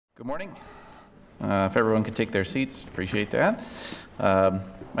Good morning. If everyone could take their seats, appreciate that.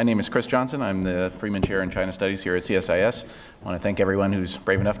 My name is Chris Johnson. I'm the Freeman Chair in China Studies here at CSIS. I want to thank everyone who's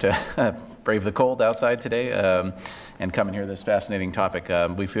brave enough to brave the cold outside today and come and hear this fascinating topic.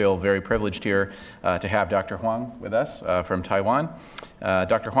 We feel very privileged here to have Dr. Hwang with us from Taiwan.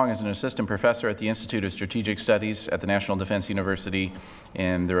 Dr. Hwang is an assistant professor at the Institute of Strategic Studies at the National Defense University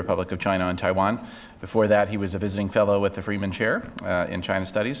in the Republic of China in Taiwan. Before that, he was a visiting fellow with the Freeman Chair in China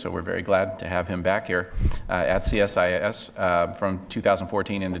Studies, so we're very glad to have him back here at CSIS from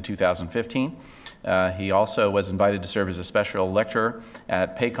 2014 into 2015. He also was invited to serve as a special lecturer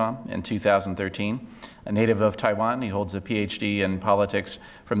at PACOM in 2013. A native of Taiwan, he holds a PhD in politics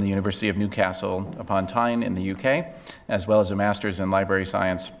from the University of Newcastle upon Tyne in the UK, as well as a master's in library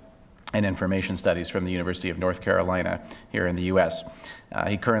science and information studies from the University of North Carolina here in the US.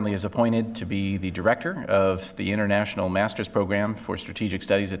 He currently is appointed to be the director of the International Master's Program for Strategic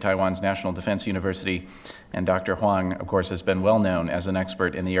Studies at Taiwan's National Defense University. And Dr. Hwang, of course, has been well known as an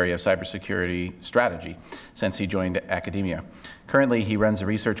expert in the area of cybersecurity strategy since he joined academia. Currently, he runs a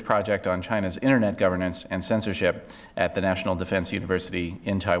research project on China's internet governance and censorship at the National Defense University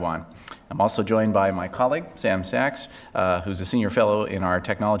in Taiwan. I'm also joined by my colleague, Samm Sacks, who's a senior fellow in our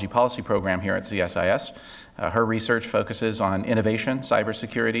technology policy program here at CSIS. Her research focuses on innovation,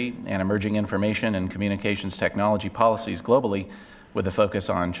 cybersecurity, and emerging information and communications technology policies globally with a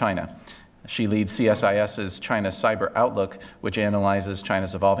focus on China. She leads CSIS's China Cyber Outlook, which analyzes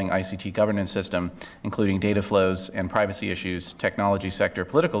China's evolving ICT governance system, including data flows and privacy issues, technology sector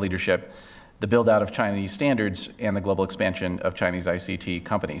political leadership, the build-out of Chinese standards, and the global expansion of Chinese ICT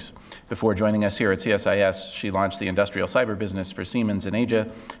companies. Before joining us here at CSIS, she launched the industrial cyber business for Siemens in Asia,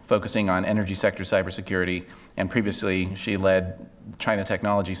 focusing on energy sector cybersecurity, and previously she led China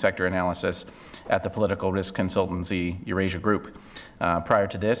technology sector analysis at the political risk consultancy Eurasia Group. Prior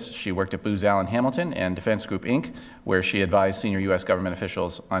to this, she worked at Booz Allen Hamilton and Defense Group, Inc., where she advised senior U.S. government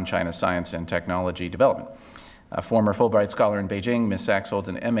officials on China's science and technology development. A former Fulbright scholar in Beijing, Ms. Sacks holds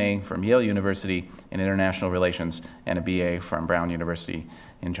an MA from Yale University in International Relations and a BA from Brown University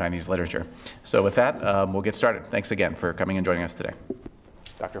in Chinese Literature. So with that, we'll get started. Thanks again for coming and joining us today.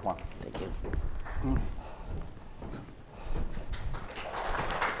 Dr. Hwang. Thank you.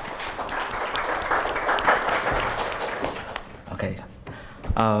 Okay.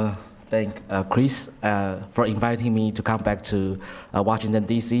 Thank Chris for inviting me to come back to Washington,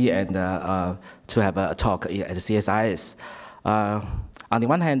 D.C. and to have a talk at the CSIS. On the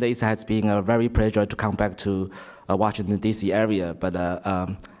one hand, it has been a very pleasure to come back to Washington, D.C. area, but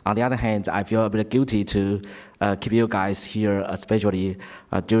on the other hand, I feel a bit guilty to keep you guys here, especially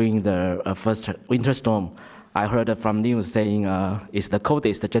during the first winter storm. I heard from news saying it's the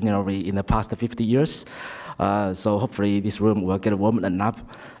coldest January in the past 50 years. So hopefully this room will get warm enough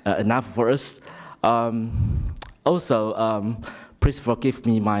for us. Also, please forgive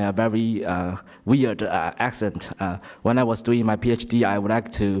me my very weird accent. When I was doing my PhD, I would like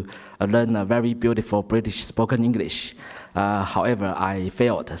to learn a very beautiful British spoken English. However, I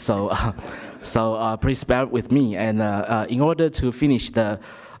failed. So please bear with me. And in order to finish the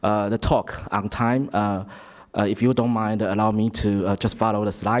talk on time, if you don't mind, allow me to just follow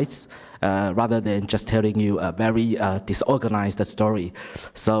the slides rather than just telling you a very disorganized story.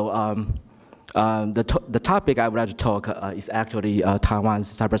 So the topic I would like to talk is actually Taiwan's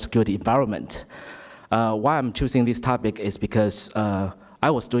cybersecurity environment. Why I'm choosing this topic is because I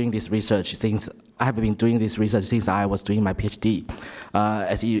was doing this research since I have been doing this research since I was doing my PhD.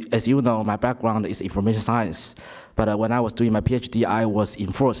 As you know, my background is information science, but when I was doing my PhD, I was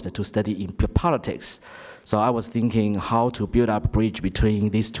enforced to study in politics. So I was thinking how to build up a bridge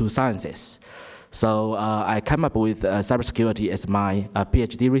between these two sciences. So I came up with cybersecurity as my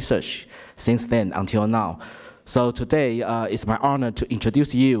PhD research since then until now. So today it's my honor to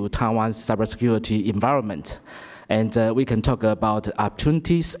introduce you Taiwan's cybersecurity environment. And we can talk about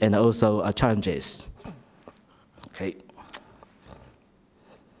opportunities and also challenges. Okay.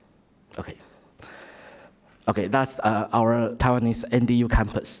 Okay, that's our Taiwanese NDU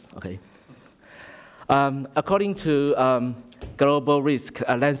campus. Okay. According to Global Risk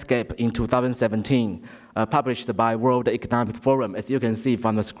Landscape in 2017, published by World Economic Forum, as you can see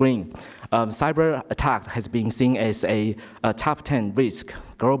from the screen, cyber attacks has been seen as a top 10 risk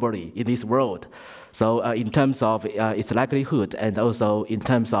globally in this world. So in terms of its likelihood and also in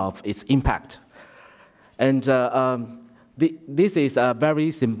terms of its impact. And this is a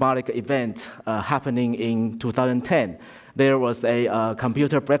very symbolic event happening in 2010. There was a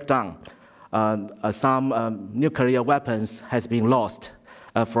computer breakdown. Some nuclear weapons has been lost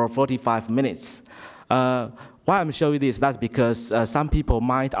for 45 minutes. Why I'm showing this, that's because some people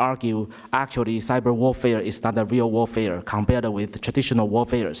might argue actually cyber warfare is not a real warfare compared with traditional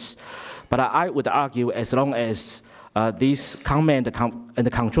warfares. But I would argue as long as this command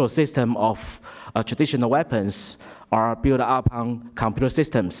and control system of traditional weapons are built upon computer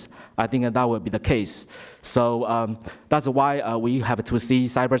systems, I think that will be the case. So that's why we have to see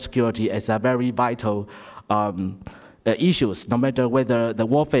cybersecurity as a very vital issues, no matter whether the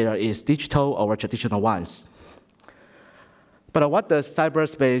warfare is digital or traditional ones. But what does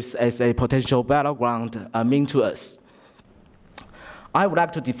cyberspace as a potential battleground mean to us? I would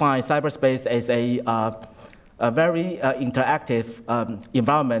like to define cyberspace as a very interactive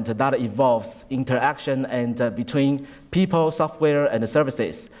environment that involves interaction and between people, software, and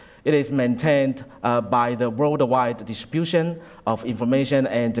services. It is maintained by the worldwide distribution of information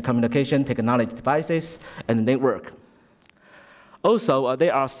and communication technology devices and network. Also,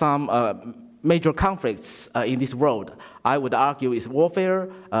 there are some major conflicts in this world. I would argue is warfare,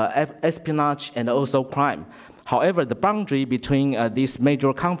 espionage, and also crime. However, the boundary between these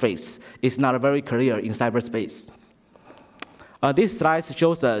major conflicts is not very clear in cyberspace. This slide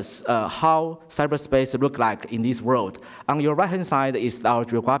shows us how cyberspace looks like in this world. On your right-hand side is our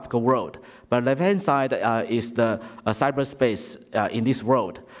geographical world, but left-hand side is the cyberspace in this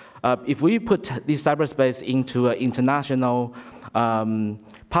world. If we put this cyberspace into international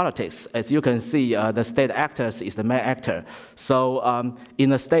politics, as you can see, the state actors is the main actor. So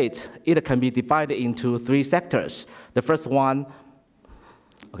in a state, it can be divided into 3 sectors. The first one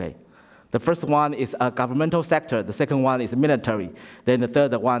is a governmental sector. The second one is military. Then the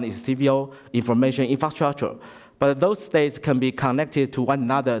third one is civil information infrastructure. But those states can be connected to one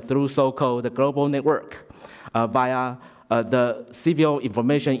another through so-called global network via the civil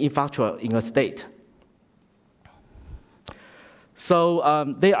information infrastructure in a state.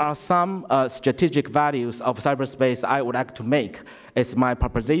 So there are some strategic values of cyberspace I would like to make as my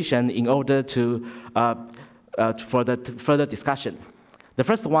proposition in order to for the further discussion. The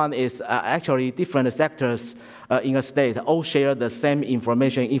first one is actually different sectors in a state all share the same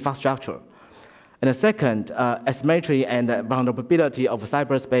information infrastructure. And the second, asymmetry and vulnerability of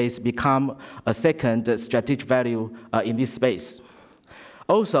cyberspace become a second strategic value in this space.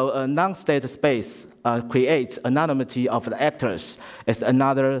 Also, a non-state space creates anonymity of the actors as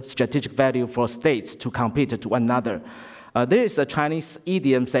another strategic value for states to compete to one another. There is a Chinese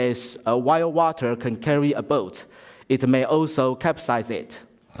idiom says, while water can carry a boat, it may also capsize it.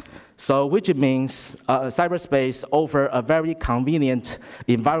 So which means cyberspace offers a very convenient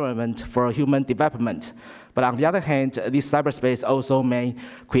environment for human development. But on the other hand, this cyberspace also may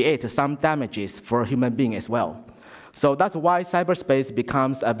create some damages for human beings as well. So that's why cyberspace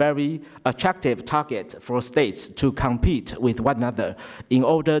becomes a very attractive target for states to compete with one another in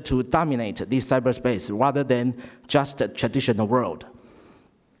order to dominate this cyberspace rather than just a traditional world.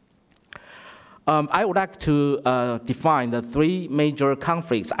 I would like to define the 3 major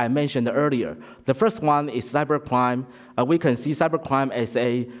conflicts I mentioned earlier. The first one is cybercrime. We can see cybercrime as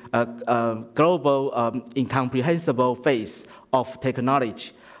a global, incomprehensible phase of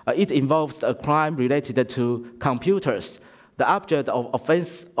technology. It involves a crime related to computers. The object of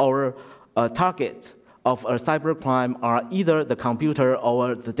offense or target of a cybercrime are either the computer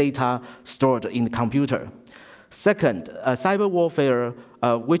or the data stored in the computer. Second, cyber warfare,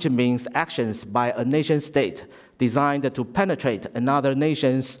 which means actions by a nation state designed to penetrate another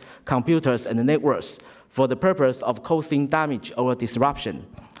nation's computers and networks for the purpose of causing damage or disruption.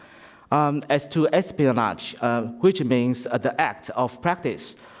 As to espionage, which means the act of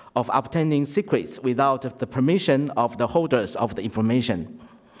practice of obtaining secrets without the permission of the holders of the information.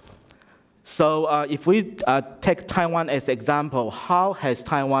 So if we take Taiwan as an example, how has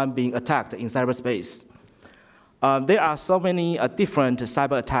Taiwan been attacked in cyberspace? There are so many different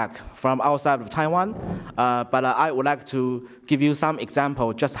cyber attacks from outside of Taiwan, but I would like to give you some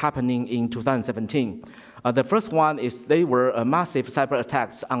examples just happening in 2017. The first one is they were massive cyber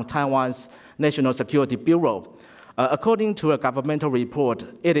attacks on Taiwan's National Security Bureau. According to a governmental report,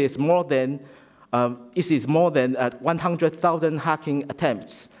 it is more than 100,000 hacking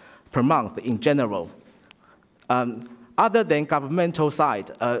attempts per month in general. Other than governmental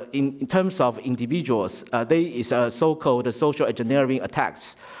side, in terms of individuals, there is so-called social engineering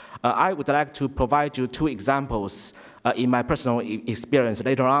attacks. I would like to provide you 2 examples in my personal experience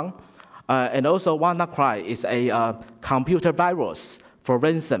later on. And also WannaCry is a computer virus for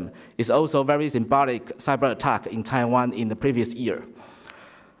ransom. It's also a very symbolic cyber attack in Taiwan in the previous year.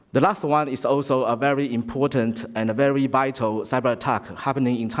 The last one is also a very important and a very vital cyber attack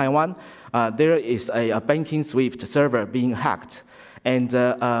happening in Taiwan. There is a banking SWIFT server being hacked, and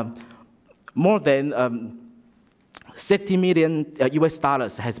more than $60 million US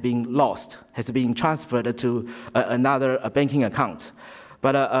dollars has been lost, has been transferred to another banking account.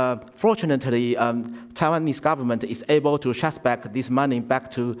 But fortunately, Taiwanese government is able to trace back this money back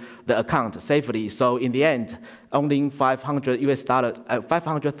to the account safely. So in the end, only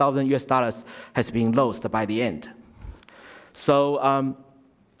 $500,000 US dollars has been lost by the end. So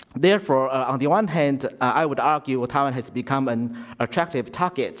therefore, on the one hand, I would argue Taiwan has become an attractive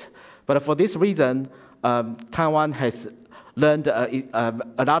target. But for this reason, Taiwan has learned a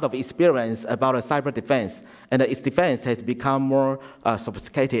lot of experience about cyber defense, and its defense has become more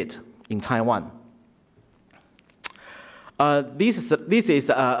sophisticated in Taiwan. This is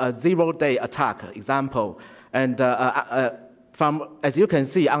a zero-day attack example, and as you can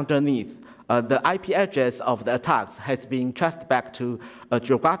see underneath, the IP address of the attacks has been traced back to a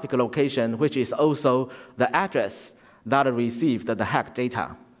geographic location, which is also the address that received the hacked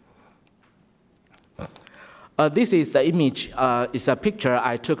data. This is the image, it's a picture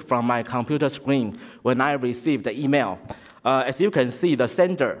I took from my computer screen when I received the email. As you can see, the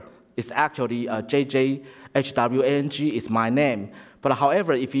sender is actually JJHWANG is my name. But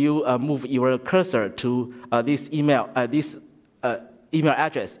however, if you move your cursor to this email address,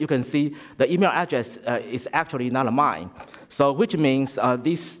 you can see the email address is actually not mine. So which means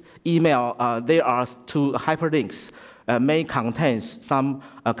this email, there are two hyperlinks. May contain some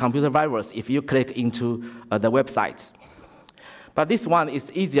computer virus if you click into the websites. But this one is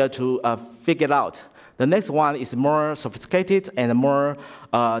easier to figure out. The next one is more sophisticated and more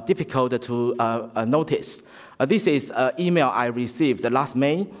difficult to notice. This is an email I received last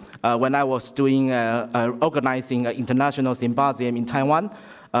May when I was doing organizing an international symposium in Taiwan.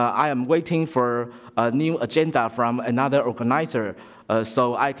 I am waiting for a new agenda from another organizer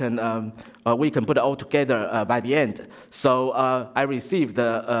so we can put it all together by the end. So I received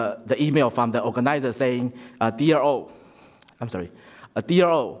the email from the organizer saying, Dear O,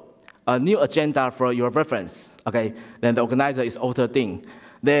 a new agenda for your reference. Okay, then the organizer is author Ding.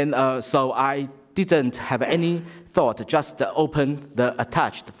 Then so I didn't have any thought, just open the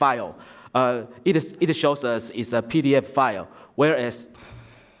attached file. It shows us it's a PDF file, whereas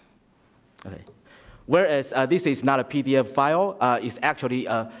this is not a PDF file. It's actually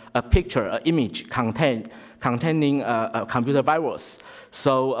a picture, an image containing a computer virus.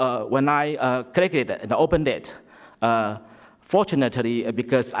 So when I clicked it and opened it, fortunately,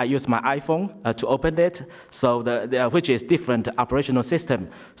 because I use my iPhone to open it, so which is different operational system,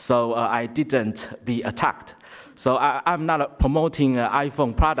 so I didn't be attacked. So I'm not promoting an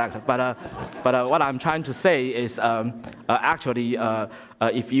iPhone product, but what I'm trying to say is actually,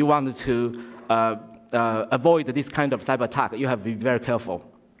 if you want to avoid this kind of cyber attack, you have to be very careful.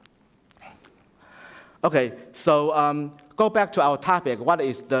 Okay, so go back to our topic. What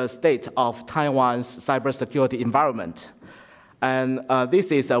is the state of Taiwan's cybersecurity environment? And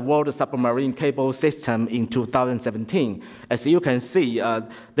this is a world submarine cable system in 2017. As you can see,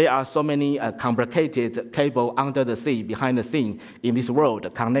 there are so many complicated cables under the sea, behind the scene in this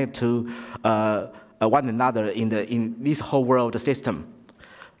world, connect to one another in this whole world system.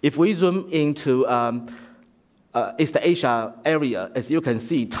 If we zoom into East Asia area, as you can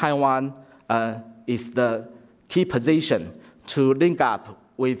see, Taiwan is the key position to link up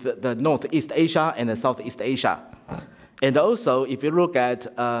with the Northeast Asia and the Southeast Asia. And also, if you look at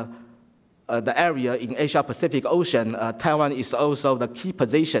the area in Asia-Pacific Ocean, Taiwan is also the key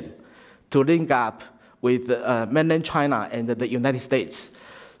position to link up with mainland China and the United States.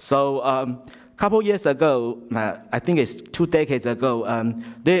 So a couple years ago, I think it's 2 decades ago,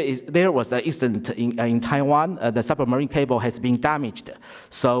 there was an incident in Taiwan. The submarine cable has been damaged.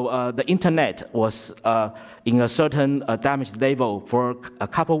 So the internet was in a certain damage level for a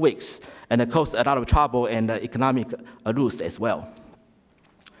couple weeks, and it caused a lot of trouble and economic loss as well.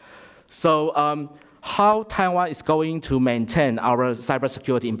 So how Taiwan is going to maintain our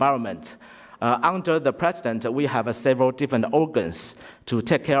cybersecurity environment? Under the president, we have several different organs to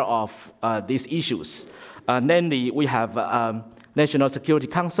take care of these issues. Namely, we have National Security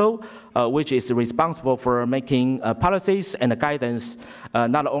Council, which is responsible for making policies and guidance,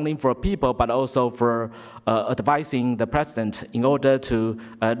 not only for people, but also for advising the president in order to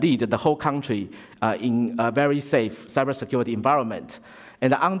lead the whole country in a very safe cybersecurity environment.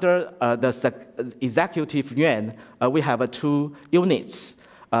 And under the executive yuan, we have 2 units.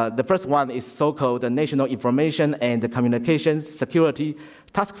 The first one is so-called the National Information and Communications Security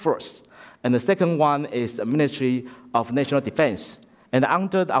Task Force. And the second one is the Ministry of National Defense. And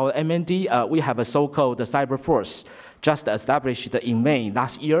under our MND, we have a so-called Cyber Force just established in May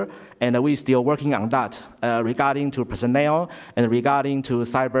last year, and we're still working on that regarding to personnel and regarding to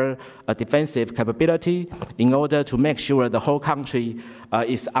cyber defensive capability in order to make sure the whole country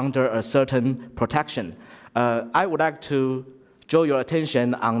is under a certain protection. I would like to draw your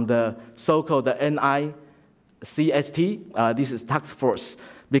attention on the so-called NICST, this is task force,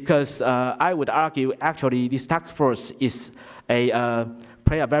 because I would argue actually this task force is play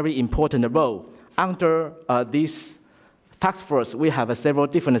a very important role. Under this task force, we have several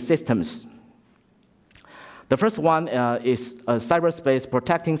different systems. The first one is a cyberspace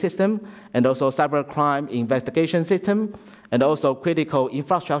protecting system, and also cybercrime investigation system, and also critical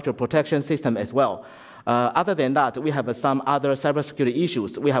infrastructure protection system as well. Other than that, we have some other cybersecurity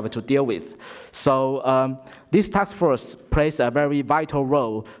issues we have to deal with. So this task force plays a very vital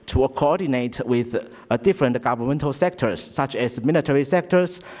role to coordinate with different governmental sectors, such as military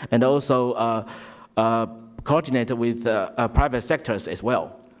sectors, and also coordinate with private sectors as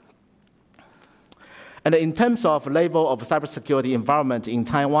well. And in terms of level of cybersecurity environment in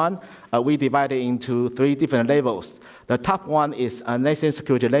Taiwan, we divide it into 3 different levels. The top one is a nation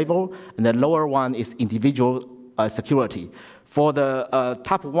security level, and the lower one is individual security. For the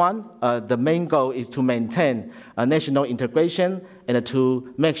top one, the main goal is to maintain national integration and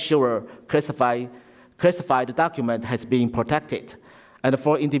to make sure classified document has been protected. And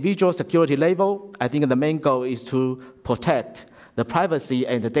for individual security level, I think the main goal is to protect the privacy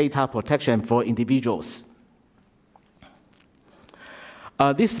and the data protection for individuals.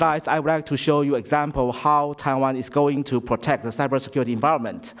 These slides, I would like to show you example how Taiwan is going to protect the cybersecurity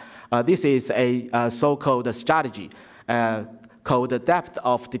environment. This is a so-called strategy called the depth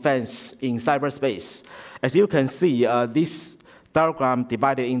of defense in cyberspace. As you can see, this diagram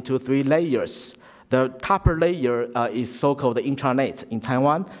divided into 3 layers. The top layer is so-called the intranet in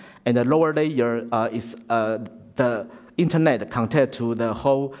Taiwan, and the lower layer is the internet connected to the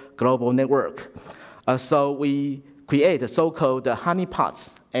whole global network. So we create so-called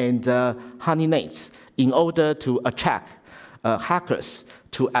honeypots and honeynates in order to attract hackers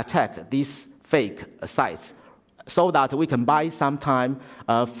to attack these fake sites, so that we can buy some time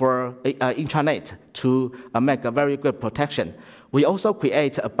for intranet to make a very good protection. We also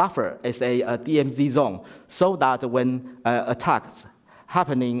create a buffer as a DMZ zone, so that when attacks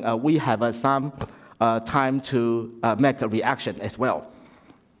happening, we have some time to make a reaction as well.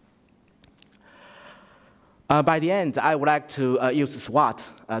 By the end, I would like to use SWOT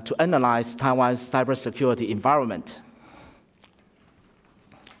to analyze Taiwan's cybersecurity environment.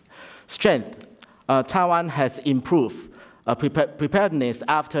 Strength. Taiwan has improved preparedness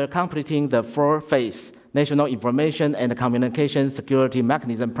after completing the 4-phase National Information and Communication Security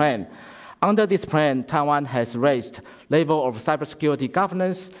Mechanism Plan. Under this plan, Taiwan has raised level of cybersecurity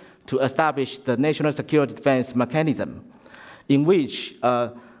governance to establish the National Security Defense Mechanism, in which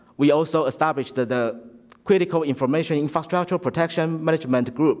we also established the Critical Information Infrastructure Protection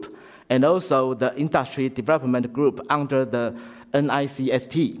Management Group, and also the Industry Development Group under the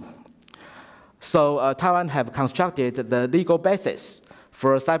NICST. So Taiwan have constructed the legal basis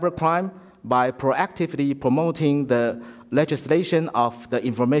for cybercrime by proactively promoting the legislation of the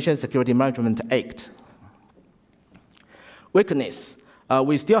Information Security Management Act. Weakness.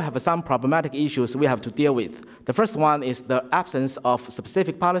 We still have some problematic issues we have to deal with. The first one is the absence of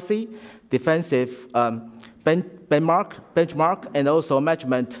specific policy, defensive benchmark, and also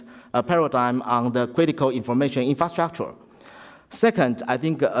management paradigm on the critical information infrastructure. Second, I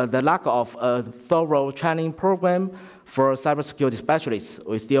think the lack of a thorough training program for cybersecurity specialists.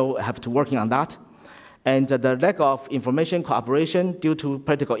 We still have to working on that. And the lack of information cooperation due to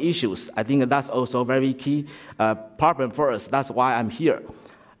political issues. I think that's also a very key problem for us. That's why I'm here.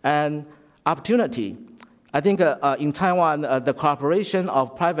 And opportunity. I think in Taiwan, the cooperation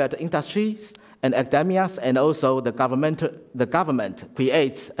of private industries and academia, and also the government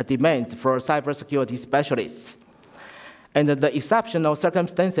creates a demand for cybersecurity specialists. And the exceptional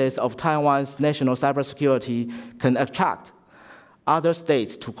circumstances of Taiwan's national cybersecurity can attract other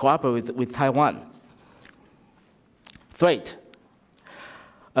states to cooperate with Taiwan. Threat.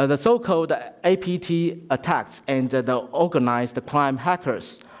 The so-called APT attacks and the organized crime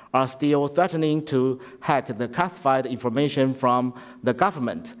hackers are still threatening to hack the classified information from the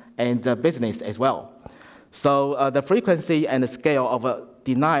government and the business as well. So the frequency and the scale of a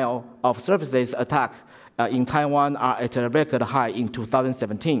denial of services attack in Taiwan are at a record high in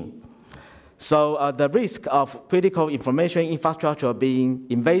 2017. So the risk of critical information infrastructure being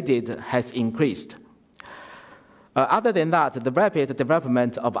invaded has increased. Other than that, the rapid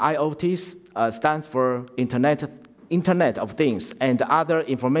development of IoTs stands for Internet of Things, and other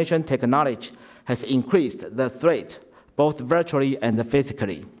information technology has increased the threat both virtually and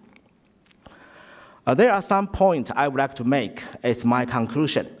physically. There are some points I would like to make as my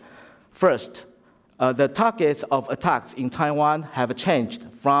conclusion. First, the targets of attacks in Taiwan have changed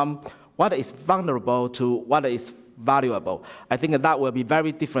from what is vulnerable to what is valuable. I think that will be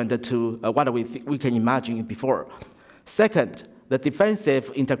very different to what we can imagine before. Second, the defensive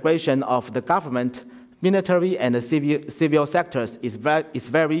integration of the government, military, and the civil sectors is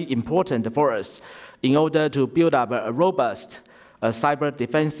very important for us in order to build up a robust cyber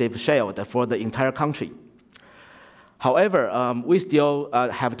defensive shield for the entire country. However, we still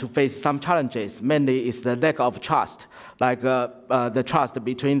have to face some challenges. Mainly is the lack of trust, like the trust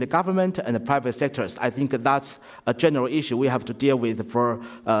between the government and the private sectors. I think that's a general issue we have to deal with for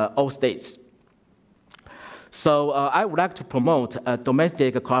all states. So I would like to promote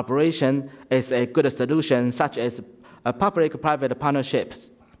domestic cooperation as a good solution, such as public-private partnerships.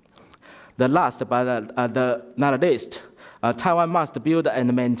 The last but not least, Taiwan must build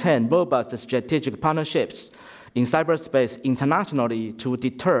and maintain robust strategic partnerships in cyberspace internationally to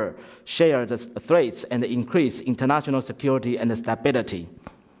deter shared threats and increase international security and stability.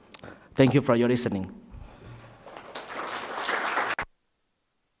 Thank you for your listening.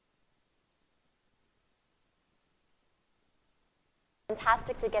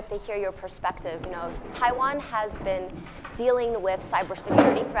 Fantastic to get to hear your perspective. You know, Taiwan has been dealing with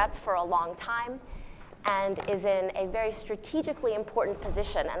cybersecurity threats for a long time and is in a very strategically important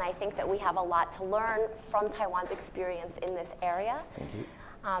position. And I think that we have a lot to learn from Taiwan's experience in this area. Thank you.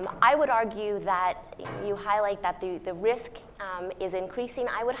 I would argue that you highlight that the risk is increasing.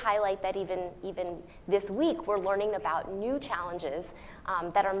 I would highlight that even this week, we're learning about new challenges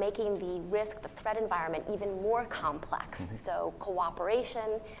that are making the risk, the threat environment even more complex. So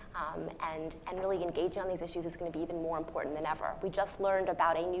cooperation and really engaging on these issues is going to be even more important than ever. We just learned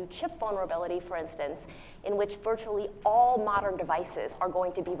about a new chip vulnerability, for instance, in which virtually all modern devices are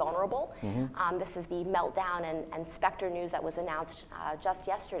going to be vulnerable. This is the meltdown and Spectre news that was announced just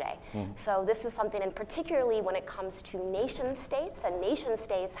yesterday. So this is something, and particularly when it comes to nation states and nation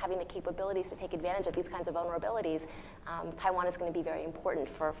states having the capabilities to take advantage of these kinds of vulnerabilities, Taiwan is going to be very important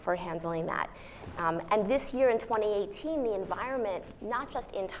for handling that. And this year in 2018, the environment, not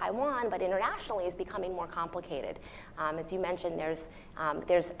just in Taiwan, but internationally, is becoming more complicated. As you mentioned,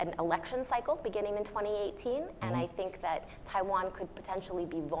 there's an election cycle beginning in 2018, and I think that Taiwan could potentially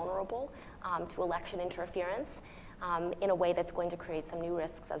be vulnerable to election interference in a way that's going to create some new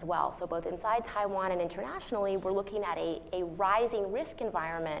risks as well. So both inside Taiwan and internationally, we're looking at a rising risk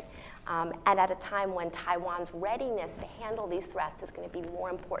environment, and at a time when Taiwan's readiness to handle these threats is going to be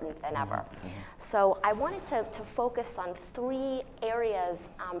more important than ever. So I wanted to focus on 3 areas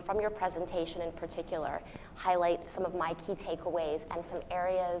from your presentation in particular, highlight some of my key takeaways and some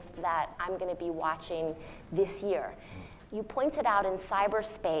areas that I'm going to be watching this year. You pointed out in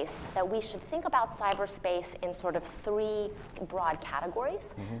cyberspace that we should think about cyberspace in sort of 3 broad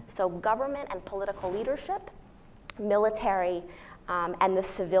categories. So government and political leadership, military, and the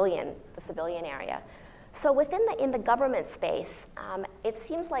civilian area. So in the government space, it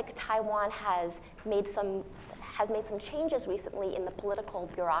seems like Taiwan has made some changes recently in the political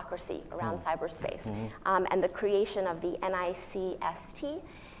bureaucracy around cyberspace, and the creation of the NICST.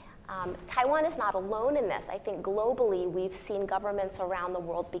 Taiwan is not alone in this. I think globally we've seen governments around the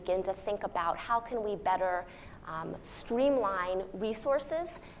world begin to think about how can we better streamline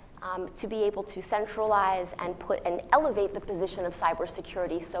resources to be able to centralize and elevate the position of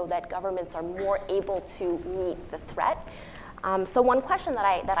cybersecurity so that governments are more able to meet the threat. So one question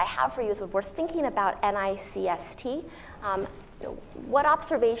that I have for you is, when we're thinking about NICST, what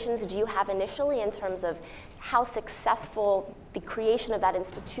observations do you have initially in terms of how successful the creation of that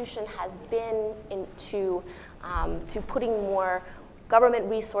institution has been into to putting more government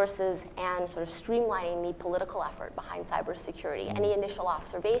resources and sort of streamlining the political effort behind cybersecurity? Any initial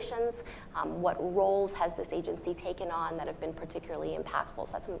observations? What roles has this agency taken on that have been particularly impactful?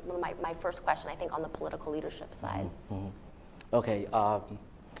 So that's my first question, I think, on the political leadership side. Okay.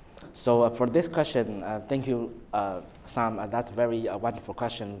 So for this question, thank you, Sam. That's a very wonderful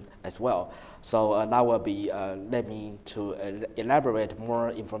question as well. So that will be let me to elaborate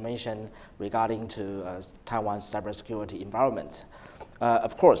more information regarding to Taiwan's cybersecurity environment.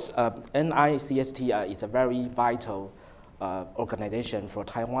 Of course, NICST is a very vital organization for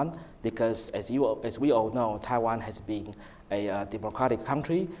Taiwan because, as we all know, Taiwan has been a democratic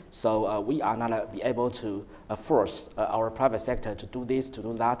country, so we are not be able to force our private sector to do this, to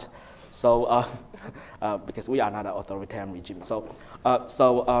do that. So because we are not an authoritarian regime. So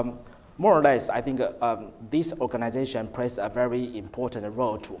more or less, I think this organization plays a very important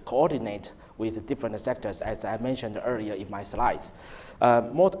role to coordinate with different sectors, as I mentioned earlier in my slides.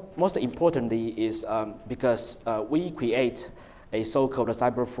 Most importantly is because we create a so-called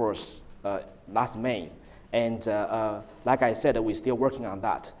cyber force last May. And like I said, we're still working on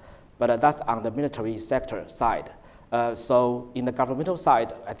that. But that's on the military sector side. So in the governmental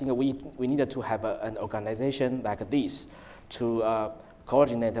side, I think we needed to have an organization like this to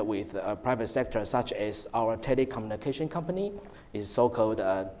coordinate with private sector, such as our telecommunication company, is so-called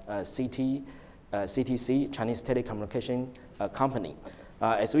CTC, Chinese Telecommunication Company.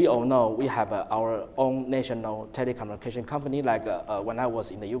 As we all know, we have our own national telecommunication company, like when I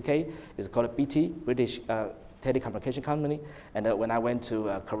was in the UK, it's called BT, British Telecommunication Company, and when I went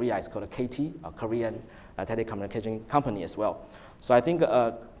to Korea, it's called KT, Korean Telecommunication Company as well. So I think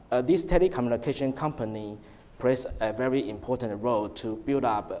this telecommunication company plays a very important role to build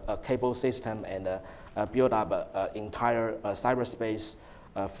up a cable system and build up an entire cyberspace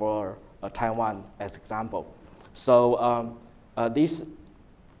for Taiwan, as example. So this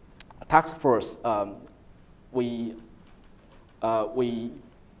task force, we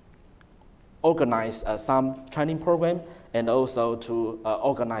organize some training program and also to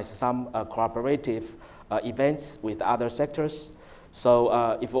organize some cooperative events with other sectors. So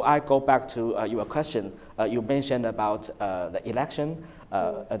if I go back to your question, you mentioned about the election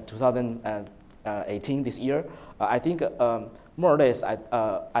 2018 this year. I think more or less,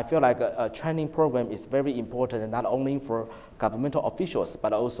 I feel like a training program is very important, not only for governmental officials,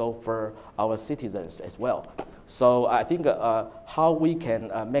 but also for our citizens as well. So I think how we can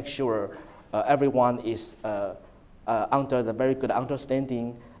make sure everyone is under the very good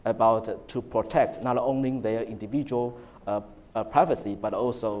understanding about to protect not only their individual privacy, but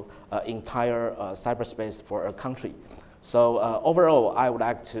also entire cyberspace for a country. So overall, I would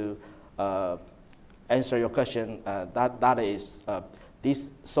like to answer your question. That is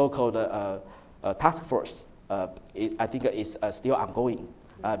this so-called task force. I think is still ongoing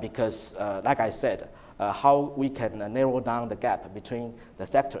because, like I said, how we can narrow down the gap between the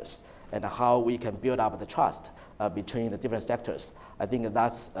sectors and how we can build up the trust between the different sectors. I think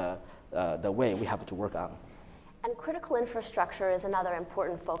that's the way we have to work on. And critical infrastructure is another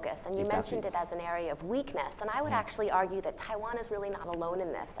important focus, and you mentioned it as an area of weakness, and I would actually argue that Taiwan is really not alone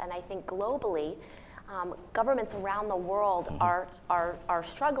in this, and I think globally, governments around the world are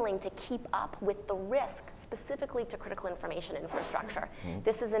struggling to keep up with the risk specifically to critical information infrastructure.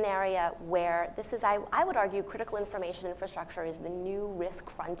 This is an area where I would argue critical information infrastructure is the new risk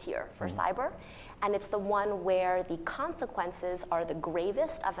frontier for cyber, and it's the one where the consequences are the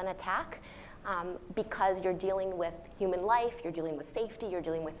gravest of an attack, because you're dealing with human life, you're dealing with safety, you're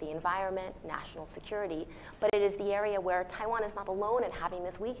dealing with the environment, national security. But it is the area where Taiwan is not alone in having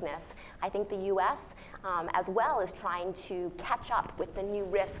this weakness. I think the US, as well, is trying to catch up with the new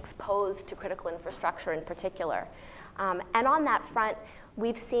risks posed to critical infrastructure in particular. And on that front,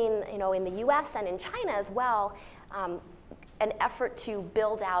 we've seen, in the US and in China as well, an effort to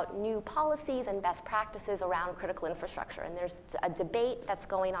build out new policies and best practices around critical infrastructure. And there's a debate that's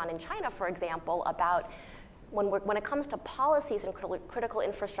going on in China, for example, about when it comes to policies and critical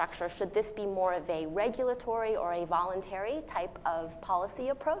infrastructure, should this be more of a regulatory or a voluntary type of policy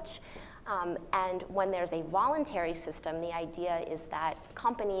approach? And when there's a voluntary system, the idea is that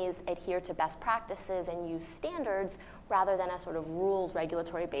companies adhere to best practices and use standards rather than a sort of rules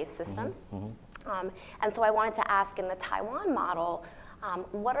regulatory-based system. And so I wanted to ask, in the Taiwan model,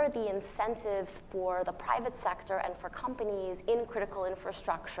 what are the incentives for the private sector and for companies in critical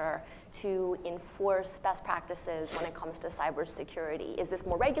infrastructure to enforce best practices when it comes to cybersecurity? Is this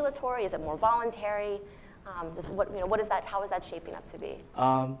more regulatory? Is it more voluntary? What is that? How is that shaping up to be?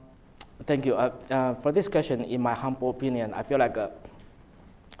 Thank you. For this question, in my humble opinion, I feel like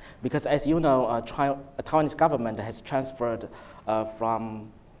because, as you know, Taiwanese government has transferred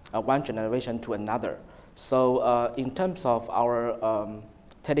from one generation to another. So in terms of our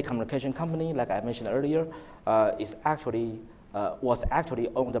telecommunication company, like I mentioned earlier, was actually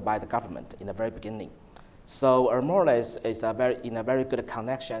owned by the government in the very beginning. So more or less, it's in a very good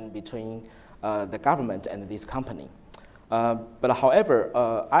connection between the government and this company. But however,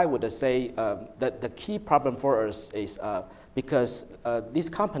 I would say that the key problem for us is because this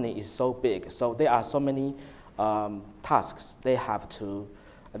company is so big, so there are so many tasks they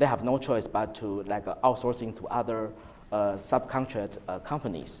have no choice but to outsourcing to other subcontract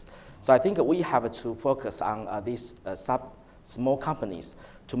companies. So I think we have to focus on these small companies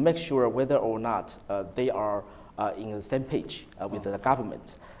to make sure whether or not they are in the same page with the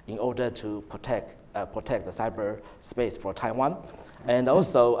government in order to protect the cyber space for Taiwan. And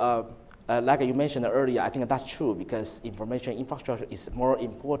also, like you mentioned earlier, I think that's true because information infrastructure is more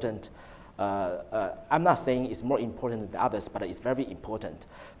important. I'm not saying it's more important than others, but it's very important.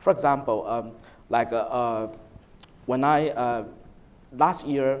 For example, when I, last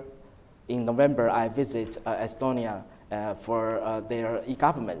year in November, I visited Estonia for their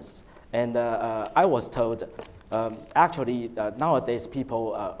e-governments. And I was told, actually, nowadays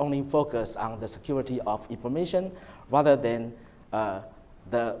people only focus on the security of information rather than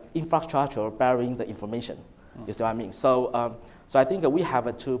the infrastructure bearing the information. You see what I mean? So, so I think we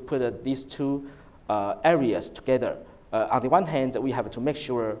have to put these two areas together. On the one hand, we have to make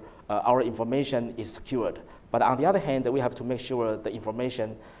sure our information is secured. But on the other hand, we have to make sure the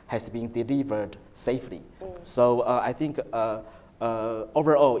information has been delivered safely. So I think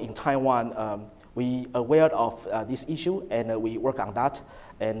overall in Taiwan, we are aware of this issue and we work on that.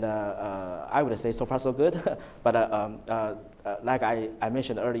 And I would say so far so good. But like I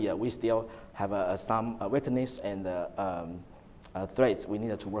mentioned earlier, we still have some weakness and threats. We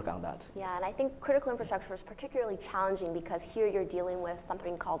need to work on that. Yeah, and I think critical infrastructure is particularly challenging because here you're dealing with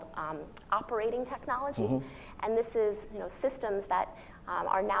something called operating technology. And this is systems that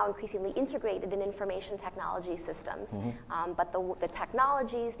are now increasingly integrated in information technology systems. But the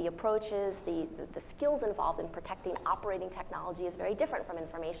technologies, the approaches, the skills involved in protecting operating technology is very different from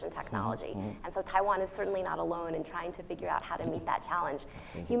information technology. And so Taiwan is certainly not alone in trying to figure out how to meet that challenge.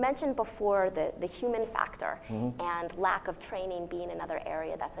 You mentioned before the human factor and lack of training being another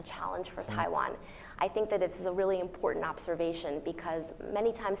area that's a challenge for Taiwan. I think that it's a really important observation because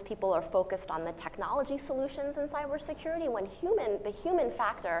many times people are focused on the technology solutions in cybersecurity when the human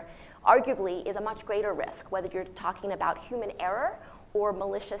factor arguably is a much greater risk, whether you're talking about human error or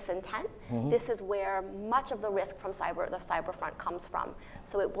malicious intent. This is where much of the risk from the cyber front comes from.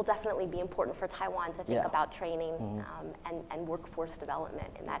 So it will definitely be important for Taiwan to think about training and workforce development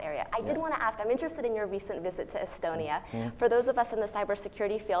in that area. I did want to ask, I'm interested in your recent visit to Estonia. For those of us in the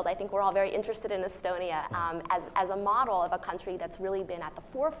cybersecurity field, I think we're all very interested in Estonia as a model of a country that's really been at the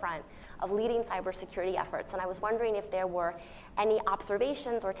forefront of leading cybersecurity efforts. And I was wondering if there were any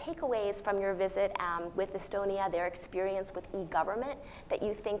observations or takeaways from your visit with Estonia, their experience with e-government that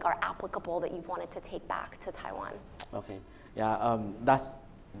you think are applicable that you've wanted to take back to Taiwan? Okay, yeah, that's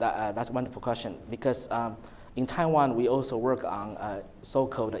a wonderful question because in Taiwan we also work on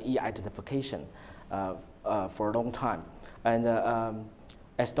so-called e-identification for a long time. And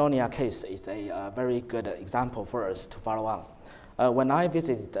Estonia case is a very good example for us to follow on. When I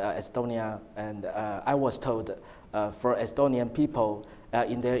visited Estonia, and I was told for Estonian people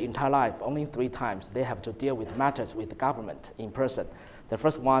in their entire life, only 3 times they have to deal with matters with the government in person. The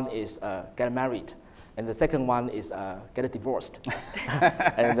first one is get married, and the second one is get divorced,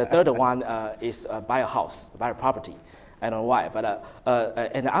 and the third one is buy a house, buy a property. I don't know why, but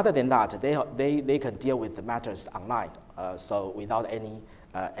and other than that, they can deal with the matters online, so without any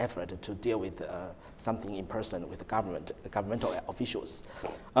effort to deal with something in person with the governmental officials.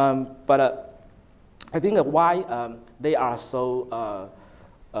 But I think why they are so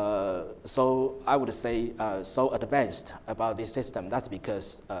I would say so advanced about this system. That's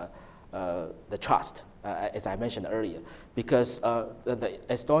because the trust, as I mentioned earlier, because the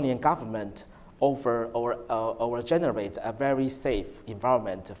Estonian government offer or generate a very safe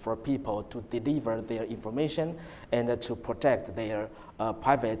environment for people to deliver their information and to protect their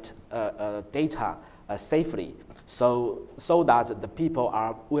private data safely, so that the people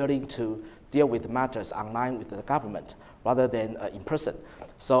are willing to deal with matters online with the government rather than in person.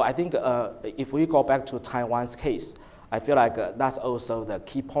 So I think if we go back to Taiwan's case, I feel like that's also the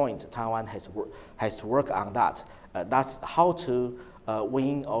key point. Taiwan has to work on that. That's how to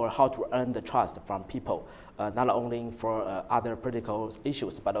win or how to earn the trust from people, not only for other political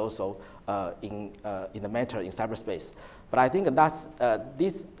issues, but also in the matter in cyberspace. But I think that's,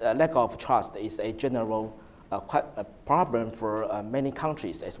 this lack of trust is a general quite a problem for many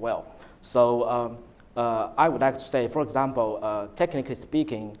countries as well. So I would like to say, for example, technically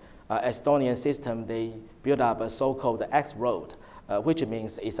speaking, Estonian system, they built up a so-called X road, which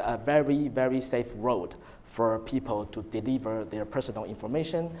means it's a very, very safe road for people to deliver their personal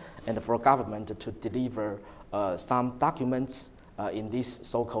information and for government to deliver some documents in this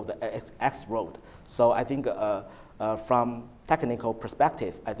so-called X road. So I think from technical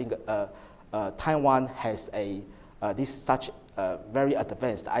perspective, I think Taiwan has such very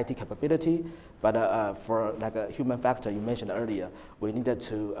advanced IT capability, but for like a human factor you mentioned earlier, we needed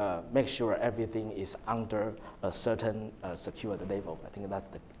to make sure everything is under a certain secured level. I think that's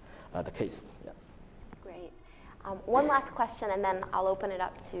the case. Yeah. Great. One last question, and then I'll open it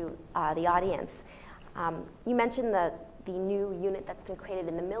up to the audience. You mentioned the new unit that's been created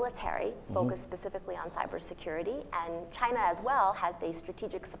in the military, focused specifically on cybersecurity, and China as well has the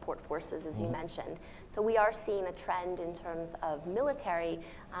strategic support forces, as you mentioned. So we are seeing a trend in terms of military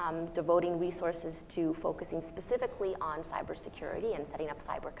devoting resources to focusing specifically on cybersecurity and setting up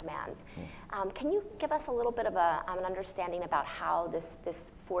cyber commands. Can you give us a little bit of an understanding about how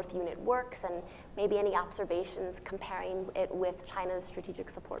this fourth unit works, and maybe any observations comparing it with China's strategic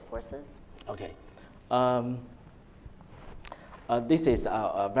support forces? Okay. This is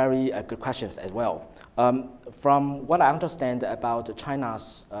a very good question as well. From what I understand about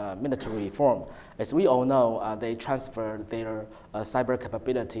China's military reform, as we all know, they transferred their cyber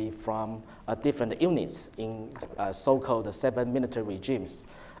capability from different units in so-called 7 military regimes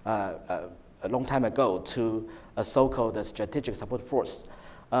a long time ago to a so-called strategic support force.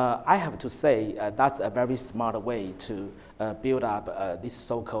 I have to say that's a very smart way to build up this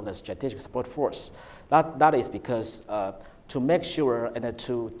so-called strategic support force. That is because to make sure and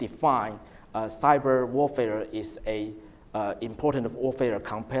to define cyber warfare is a important warfare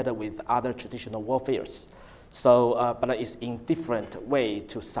compared with other traditional warfares. So, but it's in different way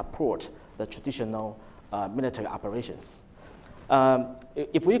to support the traditional military operations.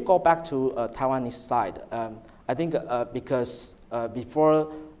 If we go back to Taiwanese side, I think because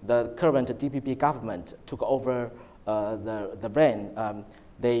before the current DPP government took over the reign,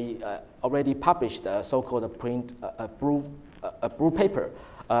 they already published a so-called blue paper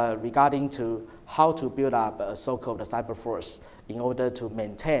regarding to how to build up a so-called cyber force in order to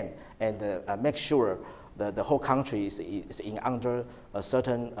maintain and make sure that the whole country is in under a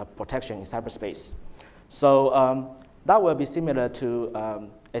certain protection in cyberspace. So that will be similar to,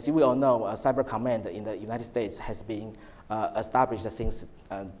 as we all know, a cyber command in the United States has been established since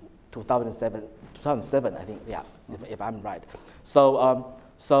 2007, I think, yeah, if I'm right. So,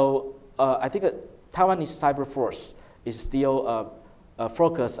 I think Taiwanese cyber force is still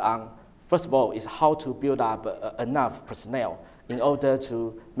focused on, first of all, is how to build up enough personnel in order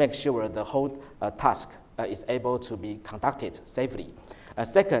to make sure the whole task is able to be conducted safely.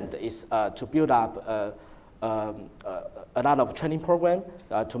 Second is to build up a lot of training program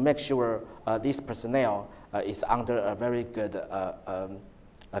to make sure this personnel is under a very good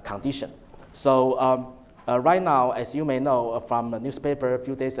condition. So right now, as you may know from a newspaper a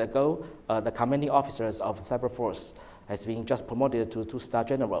few days ago, the commanding officers of the Cyber Force has been just promoted to 2-star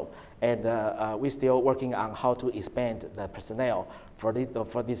general, and we're still working on how to expand the personnel for the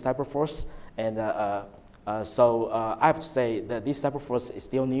Cyber Force. And so I have to say that this Cyber Force is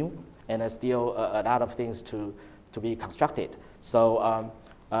still new, and there's still a lot of things to be constructed. So,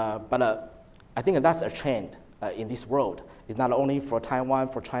 but I think that's a trend in this world. It's not only for Taiwan,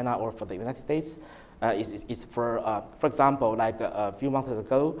 for China, or for the United States. It's for example, like a few months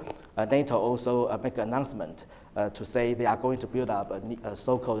ago, NATO also made an announcement to say they are going to build up a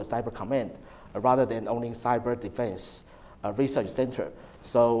so-called cyber command rather than only cyber defense research center.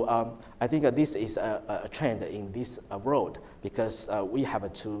 So I think this is a trend in this world, because we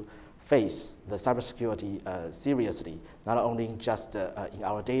have to face the cybersecurity seriously, not only just in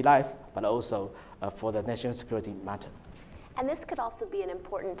our daily life, but also for the national security matter. And this could also be an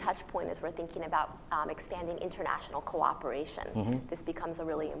important touch point as we're thinking about expanding international cooperation. This becomes a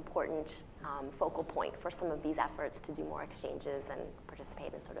really important focal point for some of these efforts to do more exchanges and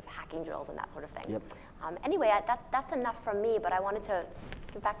participate in sort of hacking drills and that sort of thing. Yep. Anyway, that's enough from me, but I wanted to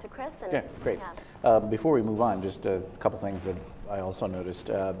give back to Chris. And, yeah, great. Yeah. Before we move on, just a couple things that I also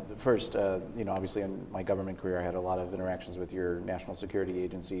noticed. First, you know, obviously in my government career, I had a lot of interactions with your national security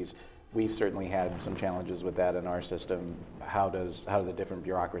agencies. We've certainly had some challenges with that in our system. How do the different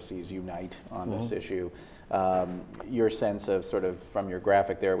bureaucracies unite on this issue? Your sense of sort of, from your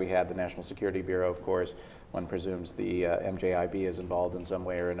graphic there, we had the National Security Bureau, of course. One presumes the MJIB is involved in some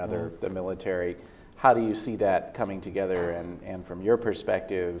way or another, the military. How do you see that coming together? And from your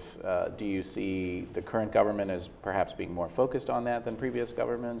perspective, do you see the current government as perhaps being more focused on that than previous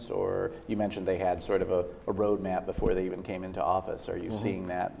governments? Or you mentioned they had sort of a roadmap before they even came into office. Are you seeing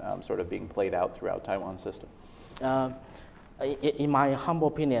that sort of being played out throughout Taiwan's system? In my humble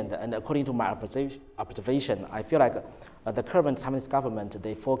opinion, and according to my observation, I feel like the current Taiwanese government,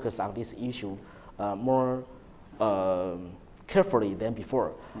 they focus on this issue more carefully than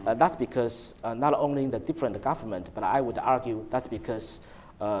before. That's because not only the different government, but I would argue that's because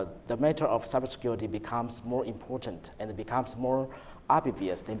the matter of cybersecurity becomes more important and it becomes more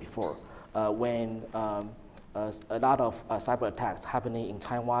obvious than before. When a lot of cyber attacks happening in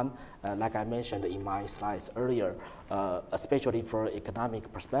Taiwan, like I mentioned in my slides earlier, especially for economic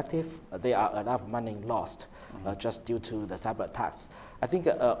perspective, there are a lot of money lost just due to the cyber attacks. I think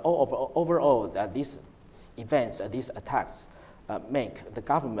overall, this events and these attacks make the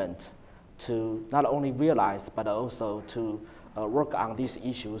government to not only realize but also to work on these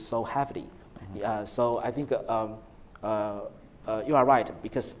issues so heavily. So I think you are right,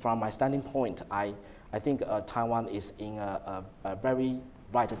 because from my standing point, I think Taiwan is in a very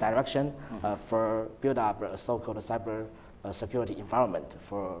right direction for build up a so-called cyber security environment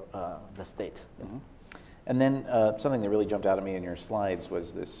for the state. And then something that really jumped out at me in your slides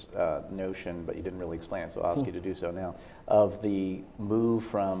was this notion, but you didn't really explain it, so I'll ask you to do so now, of the move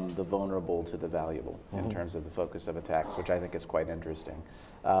from the vulnerable to the valuable in terms of the focus of attacks, which I think is quite interesting.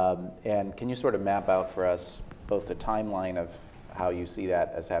 And can you sort of map out for us both the timeline of how you see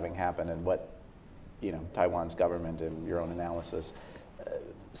that as having happened and what, you know, Taiwan's government and your own analysis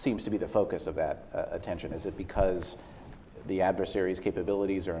seems to be the focus of that attention? Is it because the adversary's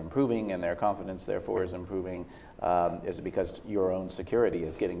capabilities are improving and their confidence therefore is improving? Is it because your own security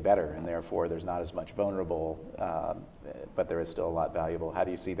is getting better and therefore there's not as much vulnerable, but there is still a lot valuable? How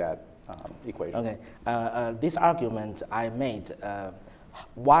do you see that equation? Okay, this argument I made,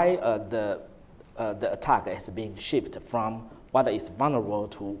 why the attack has been shifted from what is vulnerable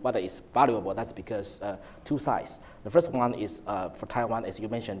to what is valuable, that's because two sides. The first one is for Taiwan, as you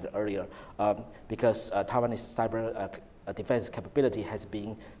mentioned earlier, because Taiwanese cyber defense capability has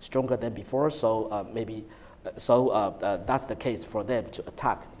been stronger than before, so that's the case for them to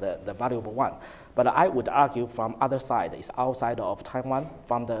attack the valuable one. But I would argue from other side, is outside of Taiwan,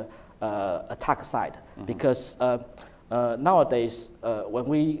 from the attack side, because nowadays when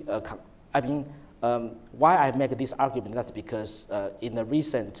we, why I make this argument, that's because in the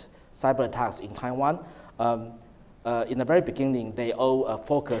recent cyber attacks in Taiwan, in the very beginning, they all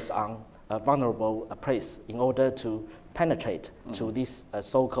focus on a vulnerable place in order to penetrate to this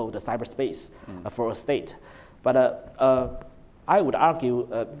so-called cyberspace for a state. But I would argue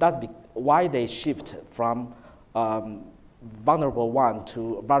that's why they shift from vulnerable one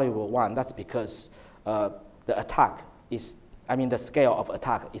to valuable one. That's because the attack is, the scale of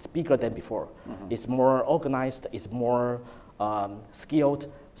attack is bigger than before. It's more organized, it's more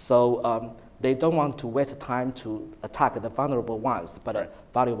skilled. So they don't want to waste time to attack the vulnerable ones, but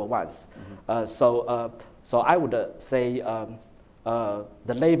valuable ones. So I would say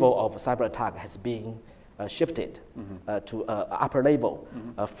the level of cyber attack has been shifted to upper level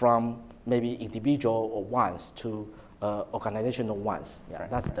from maybe individual ones to organizational ones. Yeah,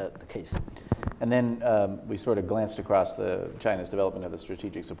 that's the case. And then we sort of glanced across China's development of the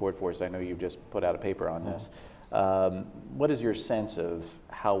Strategic Support Force. I know you've just put out a paper on this. What is your sense of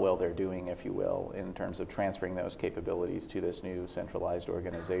how well they're doing, if you will, in terms of transferring those capabilities to this new centralized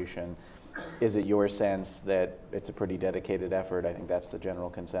organization? Is it your sense that it's a pretty dedicated effort? I think that's the general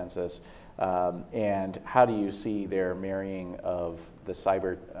consensus. And how do you see their marrying of the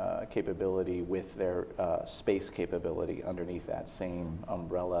cyber capability with their space capability underneath that same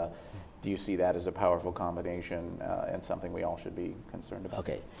umbrella? Do you see that as a powerful combination and something we all should be concerned about?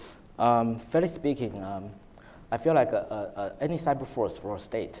 Okay. Fairly speaking, I feel like any cyber force for a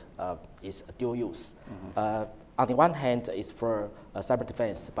state is a dual use. On the one hand, it's for cyber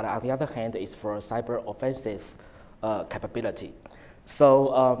defense, but on the other hand, it's for cyber offensive capability.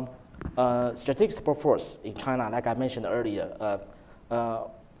 So strategic support force in China, like I mentioned earlier,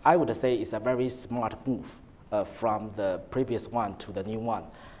 I would say it's a very smart move from the previous one to the new one.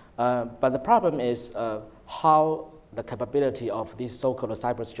 But the problem is how the capability of this so-called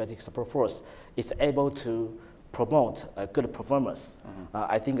cyber strategic support force is able to promote good performance.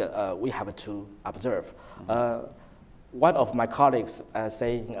 I think we have to observe. One of my colleagues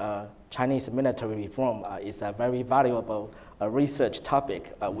saying Chinese military reform is a very valuable research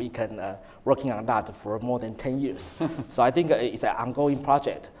topic. We can working on that for more than 10 years. So I think it's an ongoing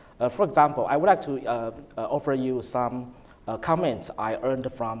project. For example, I would like to offer you some comments I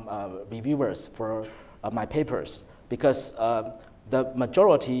earned from reviewers for my papers, because the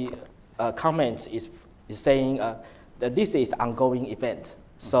majority comments is saying that this is ongoing event.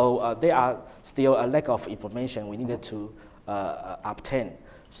 So there are still a lack of information we needed to obtain.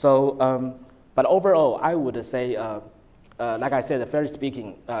 So, but overall, I would say, like I said, fairly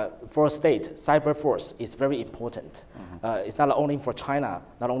speaking, for a state, cyber force is very important. It's not only for China,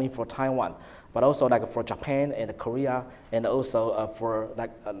 not only for Taiwan, but also like for Japan and Korea, and also for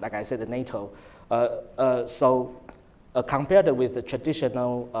like I said, the NATO. So compared with the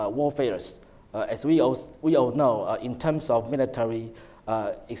traditional warfares, as we all know, in terms of military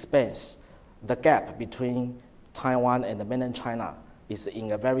expense, the gap between Taiwan and the mainland China is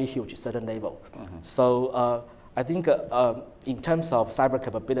in a very huge certain level. So I think in terms of cyber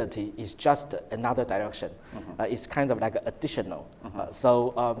capability, it's just another direction. It's kind of like additional.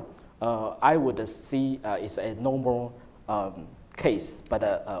 So I would see it's a normal case,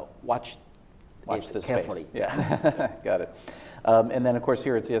 but watch it carefully. Space. Yeah, got it. And then, of course,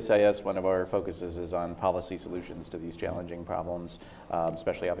 here at CSIS, one of our focuses is on policy solutions to these challenging problems,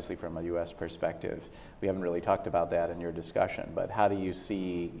 especially obviously from a U.S. perspective. We haven't really talked about that in your discussion, but how do you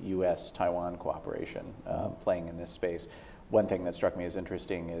see U.S.-Taiwan cooperation playing in this space? One thing that struck me as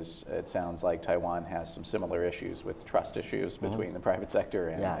interesting is it sounds like Taiwan has some similar issues with trust issues between the private sector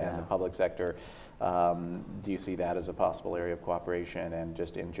and the public sector. Do you see that as a possible area of cooperation? And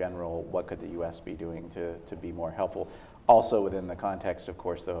just in general, what could the U.S. be doing to be more helpful? Also within the context, of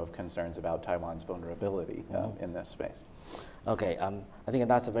course, though, of concerns about Taiwan's vulnerability in this space. Okay, I think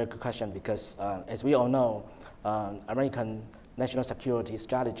that's a very good question because, as we all know, American national security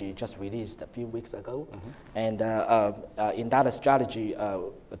strategy just released a few weeks ago. And in that strategy,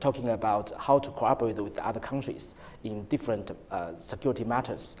 talking about how to cooperate with other countries in different security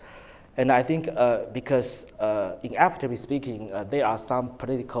matters. And I think because inevitably speaking, there are some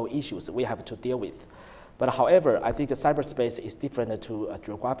political issues we have to deal with. But however, I think cyberspace is different to a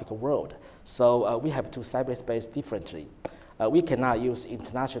geographical world. So we have to cyberspace differently. We cannot use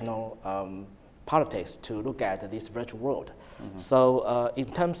international politics to look at this virtual world. So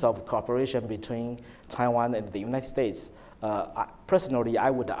in terms of cooperation between Taiwan and the United States, personally, I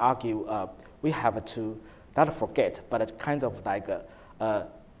would argue we have to not forget, but kind of like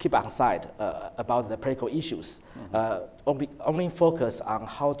keep aside about the political issues. Only focus on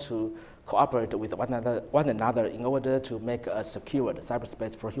how to cooperate with one another in order to make a secured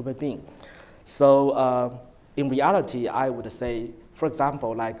cyberspace for human beings. So in reality, I would say, for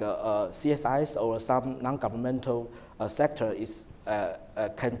example, like CSIS or some non-governmental sector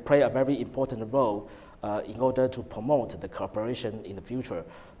can play a very important role in order to promote the cooperation in the future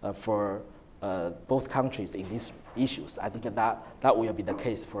for both countries in these issues. I think that will be the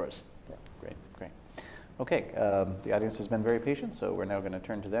case for us. Yeah, great. Okay, the audience has been very patient, so we're now going to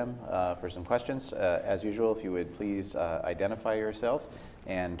turn to them for some questions. As usual, if you would please identify yourself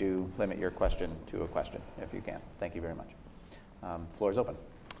and do limit your question to a question if you can. Thank you very much. Floor is open.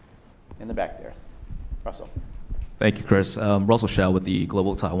 In the back there. Russell. Thank you, Chris. Russell Shell with the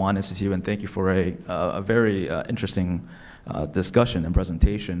Global Taiwan Institute, and thank you for a very interesting discussion and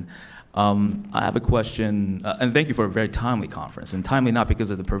presentation. I have a question, and thank you for a very timely conference, and timely not because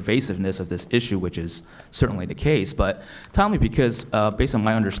of the pervasiveness of this issue, which is certainly the case, but timely because, based on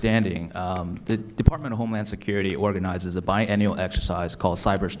my understanding, the Department of Homeland Security organizes a biennial exercise called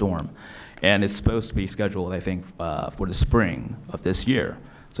Cyberstorm, and it's supposed to be scheduled, I think, for the spring of this year,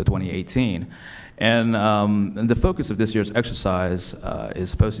 so 2018. And the focus of this year's exercise is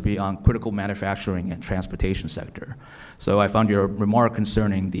supposed to be on critical manufacturing and transportation sector. So I found your remark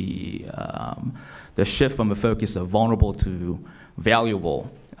concerning the shift from a focus of vulnerable to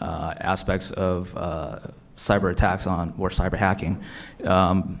valuable aspects of cyber attacks or cyber hacking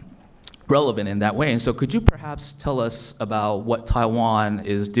relevant in that way. And so could you perhaps tell us about what Taiwan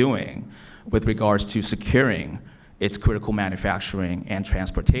is doing with regards to securing its critical manufacturing and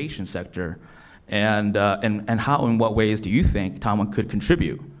transportation sector? And how, in what ways do you think Taiwan could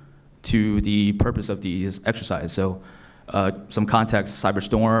contribute to the purpose of these exercises? So some context,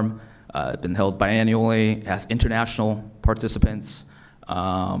 Cyberstorm been held biannually, has international participants,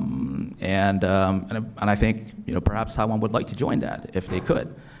 and I think perhaps Taiwan would like to join that if they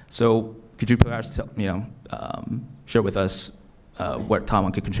could. So could you perhaps share with us what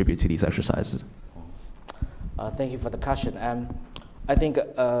Taiwan could contribute to these exercises? Thank you for the question. I think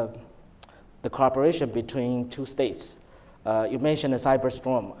the cooperation between two states. You mentioned the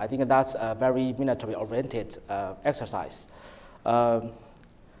Cyberstorm. I think that's a very military-oriented exercise.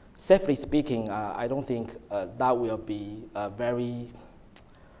 Safely speaking, I don't think that will be very.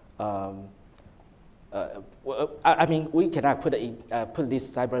 I mean, we cannot put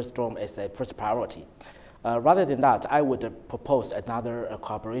this Cyberstorm as a first priority. Rather than that, I would propose another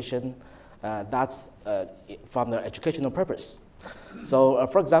cooperation that's from the educational purpose. So,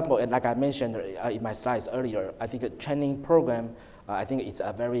 for example, and like I mentioned in my slides earlier, I think a training program, I think it's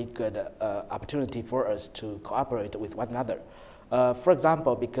a very good opportunity for us to cooperate with one another. For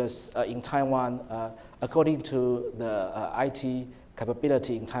example, because in Taiwan, according to the IT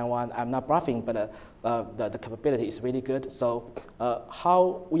capability in Taiwan, I'm not bluffing, but the capability is really good. So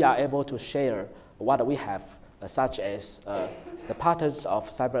how we are able to share what we have, such as the patterns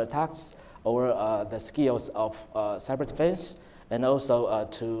of cyber attacks or the skills of cyber defense, and also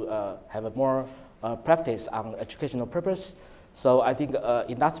to have a more practice on educational purpose. So I think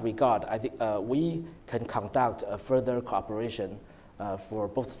in that regard, I think we can conduct a further cooperation for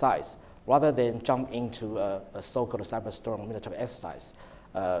both sides, rather than jump into a so-called Cyberstorm military exercise.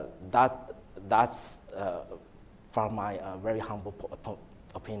 That's from my very humble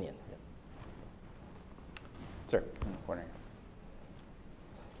opinion. Yeah. Sir, in the corner.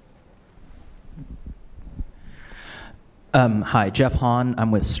 Hi, Jeff Hahn.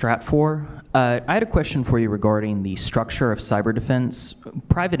 I'm with Stratfor. I had a question for you regarding the structure of cyber defense.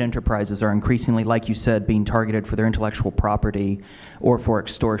 Private enterprises are increasingly, like you said, being targeted for their intellectual property or for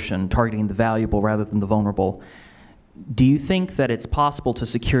extortion, targeting the valuable rather than the vulnerable. Do you think that it's possible to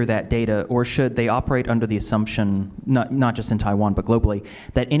secure that data, or should they operate under the assumption, not just in Taiwan but globally,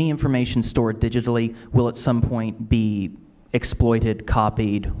 that any information stored digitally will at some point be exploited,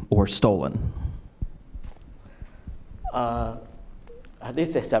 copied, or stolen?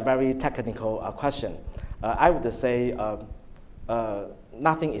 This is a very technical question. I would say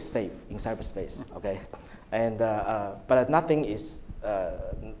nothing is safe in cyberspace, okay? And, but nothing is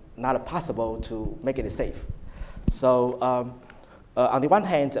not possible to make it safe. So on the one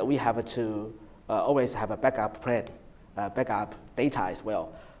hand, we have to always have a backup plan, backup data as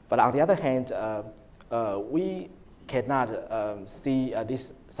well. But on the other hand, we cannot see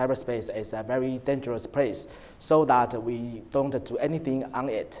this cyberspace as a very dangerous place so that we don't do anything on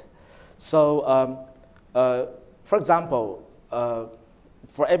it. So for example,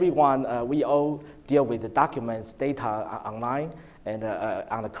 for everyone, we all deal with the documents, data online and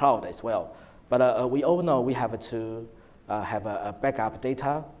on the cloud as well. But we all know we have to have a backup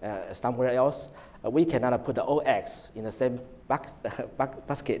data somewhere else. We cannot put all eggs in the same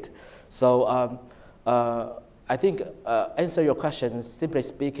basket. So I think answer your question, simply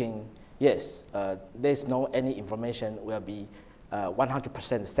speaking, yes, there's no any information will be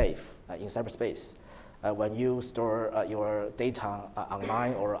 100% safe in cyberspace. When you store your data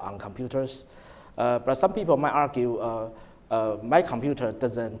online or on computers. But some people might argue, my computer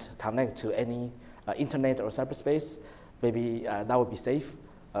doesn't connect to any internet or cyberspace. Maybe that would be safe.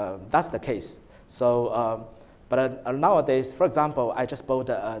 That's the case. So, but nowadays, for example, I just bought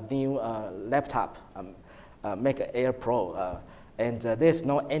a new laptop, Mac Air Pro, and there's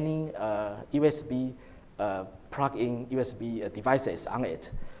no any USB plug-in USB devices on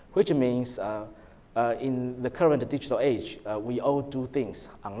it, which means in the current digital age, we all do things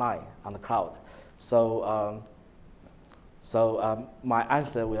online on the cloud. So, my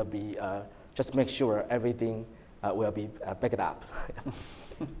answer will be just make sure everything will be backed up.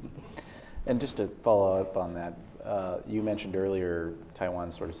 And just to follow up on that, you mentioned earlier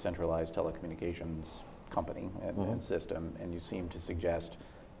Taiwan's sort of centralized telecommunications company and system, and you seem to suggest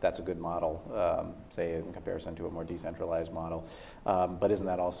that's a good model, say in comparison to a more decentralized model. But isn't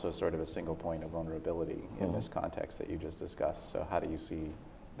that also sort of a single point of vulnerability in this context that you just discussed? So how do you see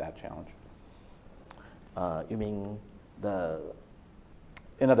that challenge? You mean the...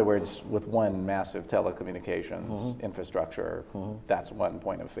 In other words, with one massive telecommunications infrastructure, that's one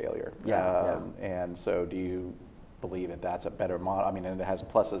point of failure. And so do you believe that that's a better model? I mean, and it has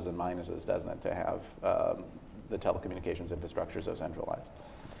pluses and minuses, doesn't it, to have the telecommunications infrastructure so centralized?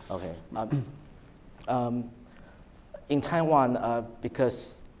 Okay. In Taiwan,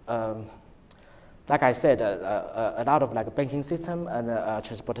 because like I said, a lot of like banking system and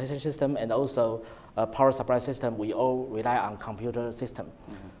transportation system and also power supply system, we all rely on computer system.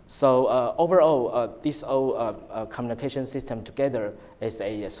 So overall, this all communication system together is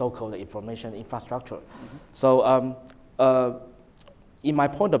a so-called information infrastructure. So in my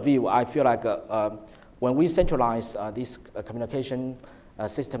point of view, I feel like when we centralize this communication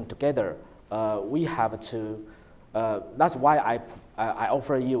system together, we have to, that's why I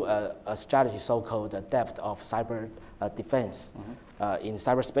offer you a strategy so-called depth of cyber defense in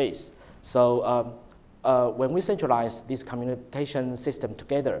cyberspace. So when we centralize this communication system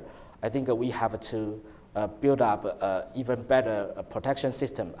together, I think we have to build up even better protection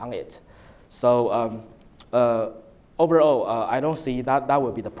system on it. So overall, I don't see that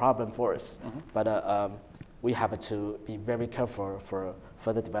will be the problem for us, but we have to be very careful for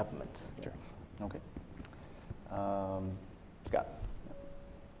further development. Sure. Okay. Scott.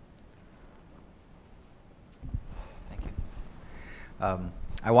 Thank you.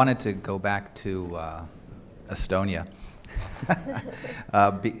 I wanted to go back to Estonia.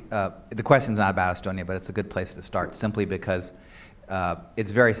 The question's not about Estonia, but it's a good place to start, simply because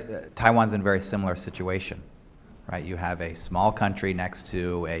Taiwan's in a very similar situation, right? You have a small country next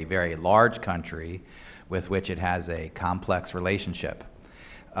to a very large country with which it has a complex relationship.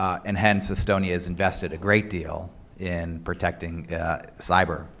 And hence, Estonia has invested a great deal in protecting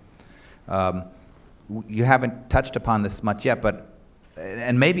cyber. You haven't touched upon this much yet, but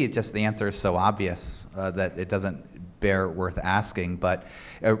and maybe just the answer is so obvious that it doesn't bear worth asking, but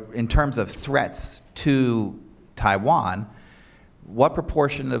in terms of threats to Taiwan, what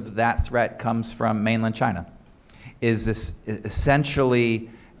proportion of that threat comes from mainland China? Is this essentially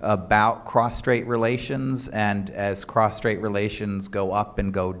about cross-strait relations, and as cross-strait relations go up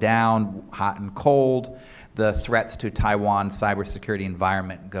and go down, hot and cold, the threats to Taiwan's cybersecurity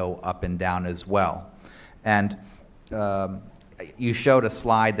environment go up and down as well? And you showed a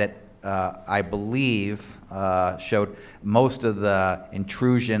slide that I believe showed most of the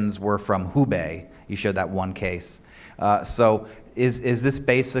intrusions were from Hubei. You showed that one case. So is this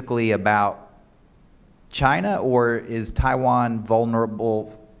basically about China, or is Taiwan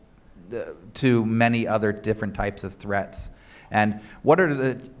vulnerable to many other different types of threats? And what are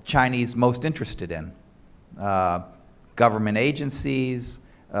the Chinese most interested in? Government agencies,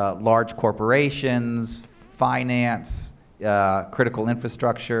 large corporations, finance, critical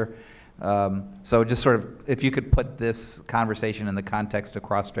infrastructure. So just sort of, if you could put this conversation in the context of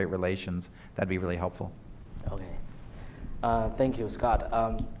cross-strait relations, that'd be really helpful. Okay. Thank you, Scott.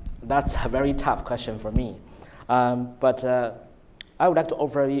 That's a very tough question for me. But I would like to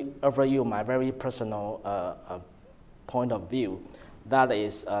offer you my very personal point of view. That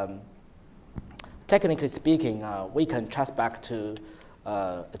is, technically speaking, we can trace back to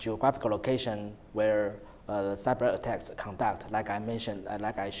a geographical location where the cyber attacks conduct, like I mentioned,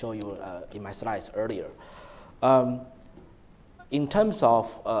 like I showed you in my slides earlier. In terms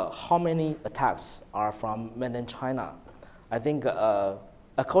of how many attacks are from mainland China, I think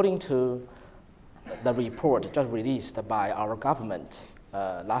according to the report just released by our government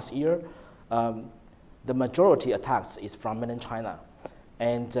last year, the majority attacks is from mainland China,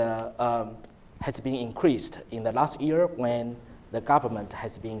 and has been increased in the last year when the government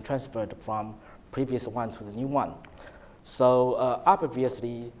has been transferred from previous one to the new one. So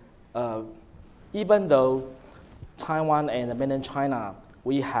obviously, even though Taiwan and mainland China,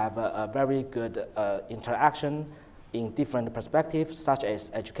 we have a very good interaction in different perspectives, such as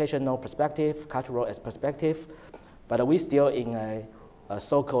educational perspective, cultural perspective, but we still in a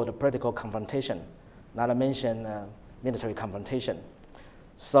so-called political confrontation, not to mention military confrontation.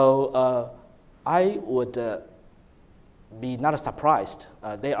 So I would be not surprised.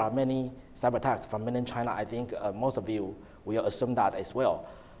 There are many cyber attacks from mainland China. I think most of you will assume that as well.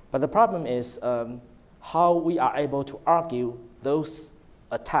 But the problem is how we are able to argue those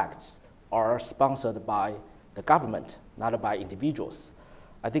attacks are sponsored by the government, not by individuals.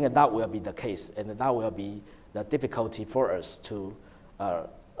 I think that will be the case, and that will be the difficulty for us to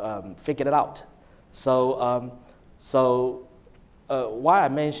figure it out. So, why I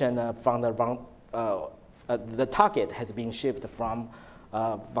mentioned from the target has been shifted from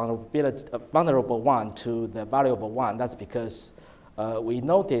vulnerable one to the valuable one. That's because we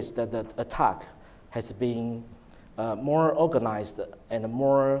noticed that the attack has been more organized and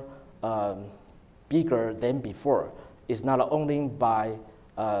more bigger than before. It's not only by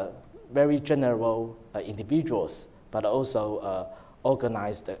very general individuals, but also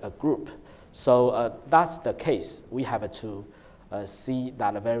organized group. So that's the case. We have to see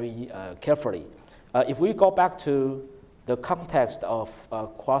that very carefully. If we go back to the context of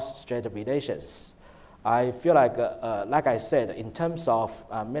cross-strait relations, I feel like I said, in terms of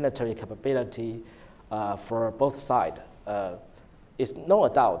military capability for both sides, it's no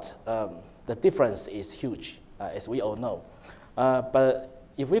doubt the difference is huge, as we all know. But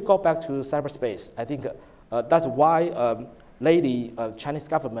if we go back to cyberspace, I think that's why lately Chinese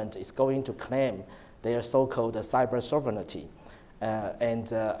government is going to claim their so-called cyber sovereignty.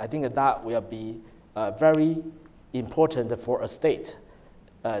 And I think that will be very important for a state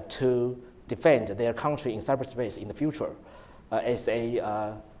to defend their country in cyberspace in the future as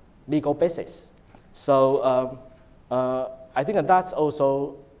a legal basis. So I think that's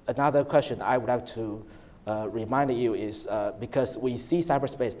also another question I would like to remind you is because we see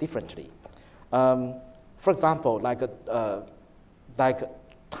cyberspace differently. For example, like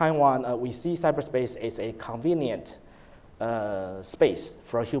Taiwan, we see cyberspace as a convenient space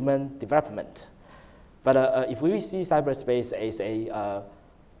for human development. But if we see cyberspace as a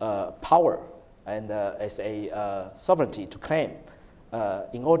power and as a sovereignty to claim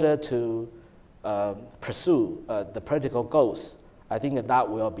in order to pursue the political goals, I think that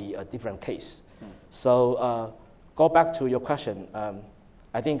will be a different case. So go back to your question.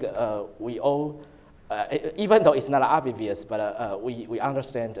 I think we all, even though it's not obvious, but we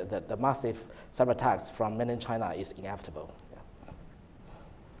understand that the massive cyber attacks from mainland China is inevitable.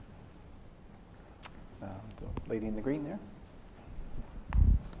 The lady in the green there.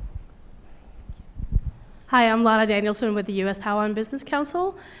 Hi, I'm Lana Danielson with the U.S. Taiwan Business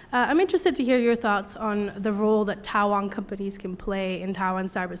Council. I'm interested to hear your thoughts on the role that Taiwan companies can play in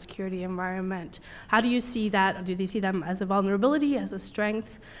Taiwan's cybersecurity environment. How do you see that? Or do they see them as a vulnerability, as a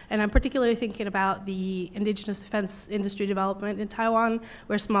strength? And I'm particularly thinking about the indigenous defense industry development in Taiwan,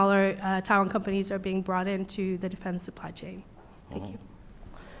 where smaller Taiwan companies are being brought into the defense supply chain. Thank you.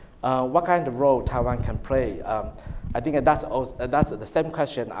 What kind of role Taiwan can play? I think that's the same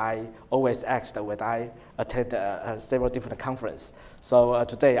question I always asked when I attend several different conferences. So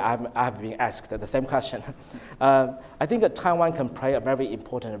today I've been asked the same question. I think that Taiwan can play a very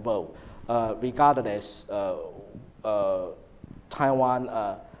important role. Regardless, Taiwan,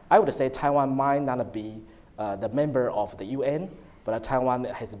 I would say Taiwan might not be the member of the UN, but Taiwan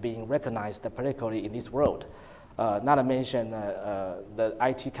has been recognized politically in this world. Not to mention the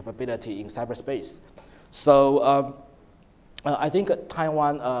IT capability in cyberspace. So I think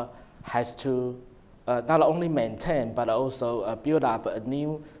Taiwan has to not only maintain, but also build up a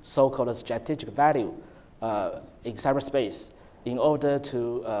new so-called strategic value in cyberspace in order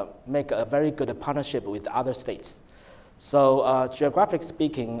to make a very good partnership with other states. So geographically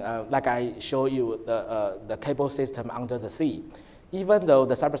speaking, like I show you the cable system under the sea, even though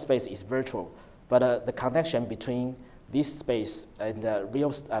the cyberspace is virtual, but the connection between this space and the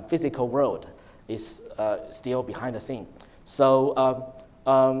real physical world is still behind the scene. So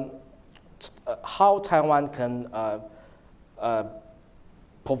how Taiwan can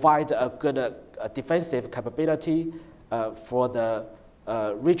provide a good defensive capability for the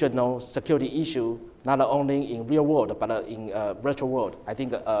regional security issue, not only in real world, but in virtual world. I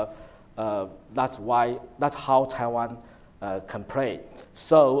think that's how Taiwan can play.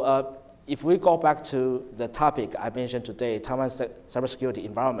 So if we go back to the topic I mentioned today, Taiwan's cybersecurity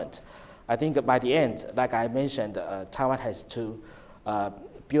environment, I think by the end, like I mentioned, Taiwan has to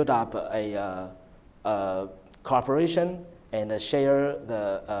build up a cooperation and share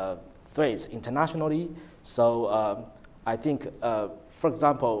the threats internationally. So I think, for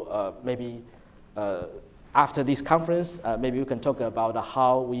example, maybe after this conference, maybe we can talk about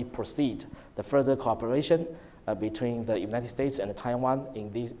how we proceed the further cooperation between the United States and Taiwan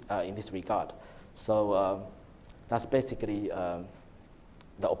in this regard. So that's basically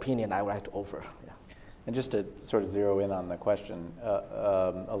the opinion I would like to offer. Yeah. And just to sort of zero in on the question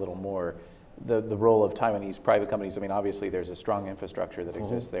a little more, the role of Taiwanese private companies, I mean, obviously there's a strong infrastructure that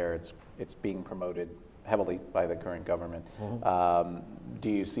exists there. It's being promoted heavily by the current government. Do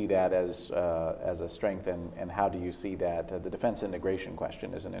you see that as a strength, and how do you see that? The defense integration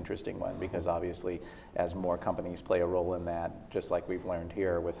question is an interesting one, because obviously as more companies play a role in that, just like we've learned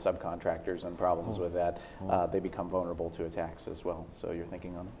here with subcontractors and problems with that, they become vulnerable to attacks as well. So you're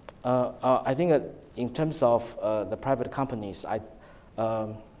thinking on it? I think in terms of the private companies, I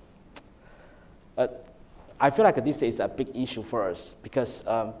feel like this is a big issue for us, because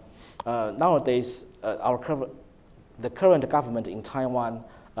nowadays, the current government in Taiwan,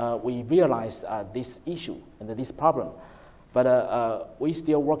 we realize this issue and this problem, but we're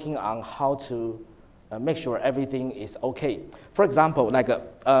still working on how to make sure everything is okay. For example, like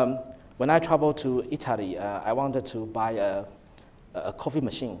when I traveled to Italy, I wanted to buy a coffee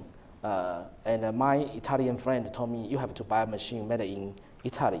machine, and my Italian friend told me, you have to buy a machine made in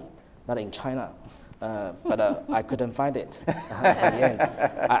Italy, not in China. But I couldn't find it at the end.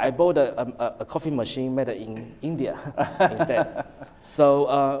 I bought a coffee machine made in India instead.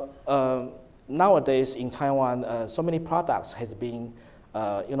 So nowadays in Taiwan, so many products has been,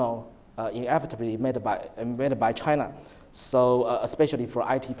 inevitably made by China. So especially for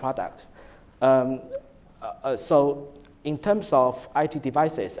IT product. So in terms of IT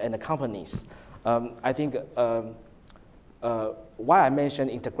devices and the companies, I think. Why I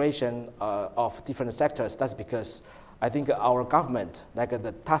mentioned integration of different sectors, that's because I think our government, like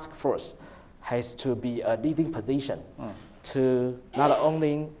the task force, has to be a leading position to not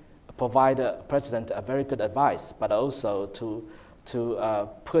only provide the president a very good advice, but also to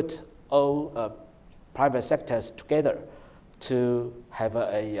put all private sectors together to have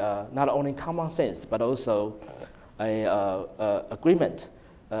not only common sense, but also a agreement.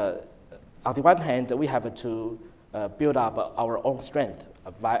 On the one hand, we have to build up our own strength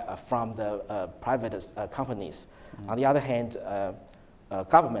from the private companies. On the other hand,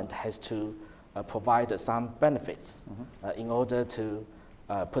 government has to provide some benefits in order to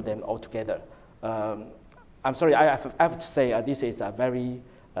put them all together. I'm sorry, I have to say this is a very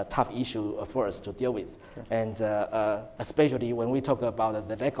tough issue for us to deal with. Sure. And especially when we talk about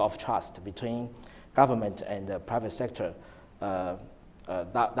the lack of trust between government and the private sector,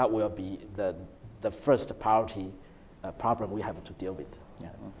 that will be the first priority problem we have to deal with. Yeah,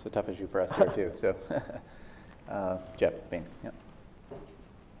 it's a tough issue for us here too. So. Jeff Bain. Yeah.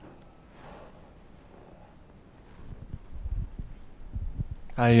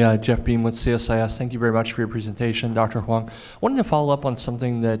 Hi, Jeff Beam with CSIS. Thank you very much for your presentation, Dr. Hwang. I wanted to follow up on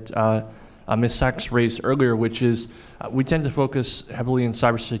something that Ms. Sacks raised earlier, which is we tend to focus heavily in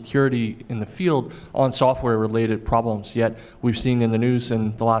cybersecurity in the field on software-related problems, yet we've seen in the news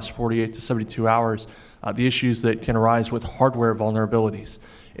in the last 48 to 72 hours the issues that can arise with hardware vulnerabilities.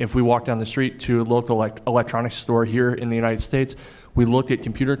 If we walk down the street to a local electronics store here in the United States, we look at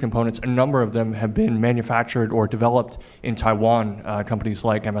computer components. A number of them have been manufactured or developed in Taiwan, companies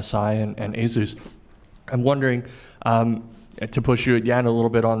like MSI and ASUS. I'm wondering, to push you again a little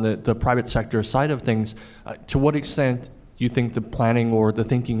bit on the private sector side of things, to what extent do you think the planning or the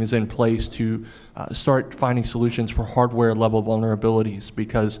thinking is in place to start finding solutions for hardware level vulnerabilities?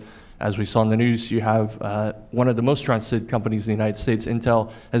 Because as we saw in the news, you have one of the most trusted companies in the United States,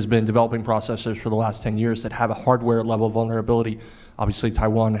 Intel, has been developing processors for the last 10 years that have a hardware level vulnerability. Obviously,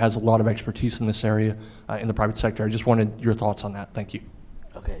 Taiwan has a lot of expertise in this area in the private sector. I just wanted your thoughts on that. Thank you.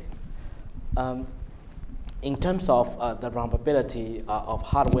 Okay. In terms of the vulnerability of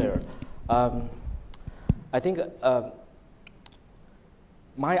hardware, I think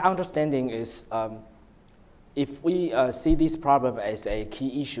my understanding is if we see this problem as a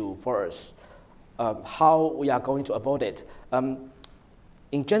key issue for us, how we are going to avoid it.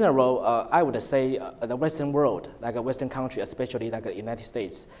 In general, I would say the Western world, like a Western country, especially like the United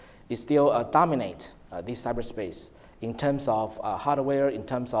States, is still dominate this cyberspace in terms of hardware, in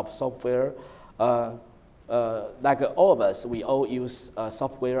terms of software. Like all of us, we all use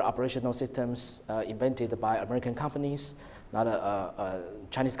software operational systems invented by American companies, not a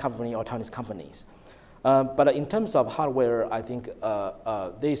Chinese company or Taiwanese companies. But in terms of hardware, I think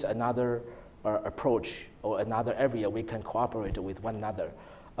there is another approach or another area we can cooperate with one another.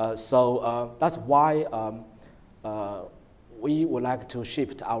 So that's why we would like to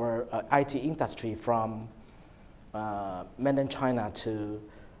shift our IT industry from mainland China to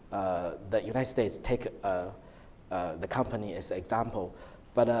the United States. Take the company as an example.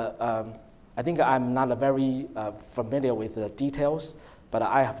 But I think I'm not very familiar with the details, but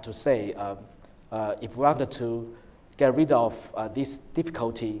I have to say, if we wanted to get rid of this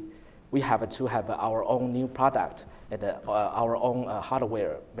difficulty, we have to have our own new product and our own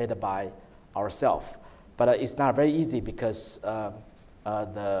hardware made by ourselves. But it's not very easy because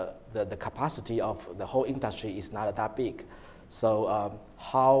the capacity of the whole industry is not that big. So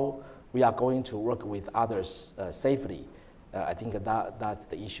how we are going to work with others safely, I think that's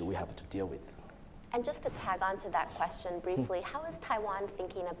the issue we have to deal with. And just to tag on to that question briefly, how is Taiwan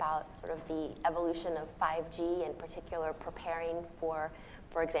thinking about sort of the evolution of 5G, in particular preparing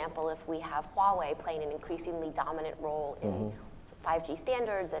for example, if we have Huawei playing an increasingly dominant role in 5G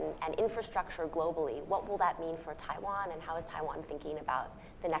standards and infrastructure globally, what will that mean for Taiwan, and how is Taiwan thinking about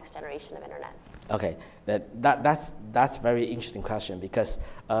the next generation of internet? Okay, that's a very interesting question, because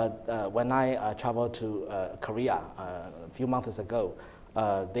when I traveled to Korea a few months ago,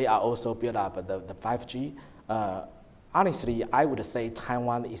 they are also built up the 5G. Honestly, I would say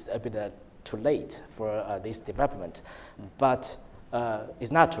Taiwan is a bit too late for this development, but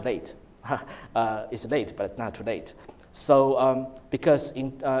it's not too late. It's late, but it's not too late. So because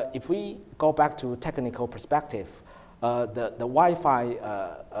if we go back to technical perspective, the Wi-Fi,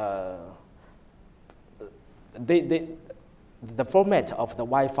 the format of the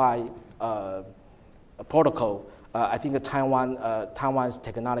Wi-Fi protocol, I think Taiwan's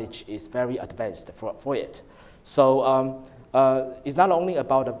technology is very advanced for it. So it's not only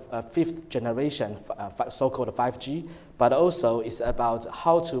about a fifth generation, so-called 5G, but also it's about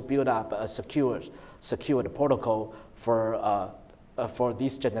how to build up a secured protocol for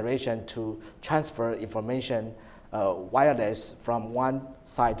this generation to transfer information wireless from one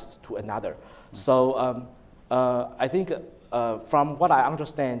side to another. So I think from what I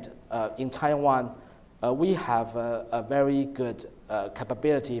understand, in Taiwan, we have a very good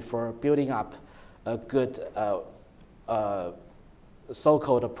capability for building up a good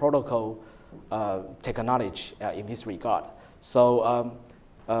so-called protocol technology in this regard. So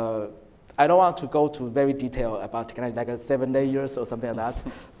I don't want to go to very detail about technology, like 7 layers or something like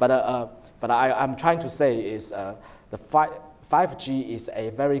that. But I'm trying to say is the 5G is a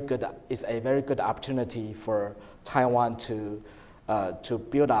very good opportunity for Taiwan to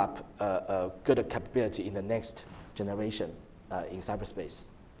build up a good capability in the next generation in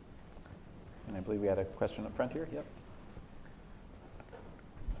cyberspace. And I believe we had a question up front here. Yep.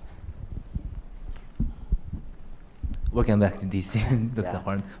 Welcome back to DC, Dr.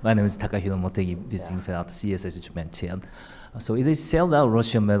 Hwang. My name is Takahiro Motegi, visiting fellow at CSIS Japan Chair. So it is said that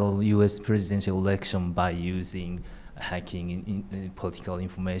Russia meddled U.S. presidential election by using hacking in political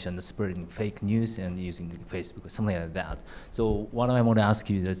information, spreading fake news, and using Facebook, something like that. So what I want to ask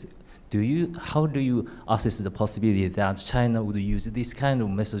you is, how do you assess the possibility that China would use this kind of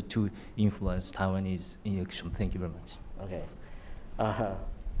method to influence Taiwanese election? Thank you very much. Okay.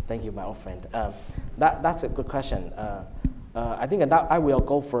 Thank you, my old friend. That's a good question. I think that I will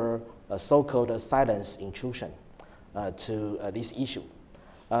go for a so-called silence intrusion to this issue.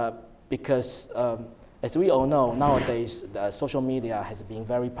 Because as we all know, nowadays, social media has been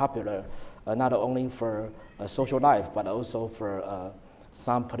very popular, not only for social life, but also for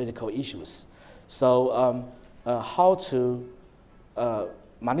some political issues. So how to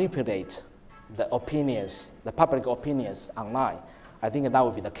manipulate the opinions, the public opinions online, I think that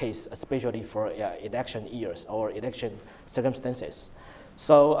would be the case, especially for election years or election circumstances.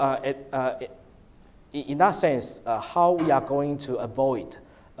 So in that sense, how we are going to avoid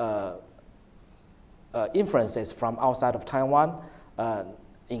influences from outside of Taiwan,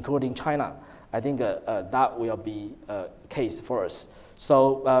 including China, I think that will be a case for us.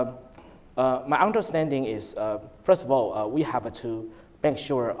 So my understanding is, first of all, we have to make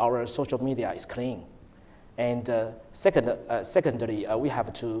sure our social media is clean. And secondly, we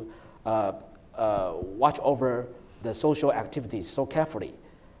have to watch over the social activities so carefully,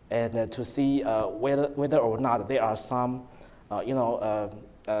 and to see whether or not there are some,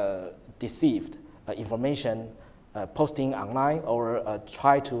 deceived information posting online or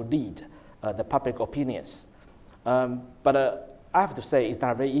try to lead the public opinions. But I have to say it's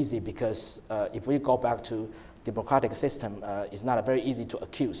not very easy, because if we go back to democratic system, it's not very easy to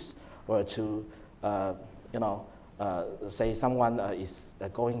accuse or to say someone is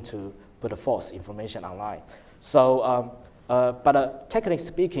going to put a false information online. So, but technically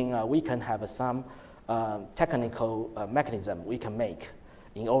speaking, we can have some technical mechanism we can make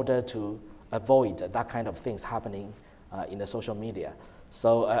in order to avoid that kind of things happening in the social media.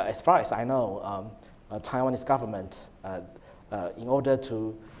 So as far as I know, Taiwanese government, in order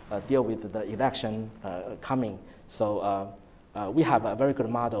to deal with the election coming, so we have a very good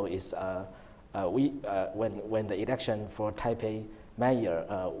model is when the election for Taipei mayor,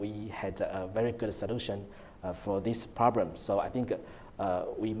 we had a very good solution for this problem. So I think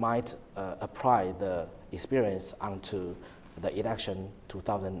we might apply the experience onto the election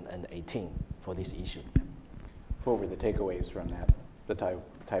 2018 for this issue. What were the takeaways from that, the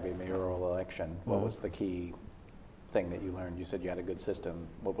Taipei mayoral election? What was the key thing that you learned? You said you had a good system.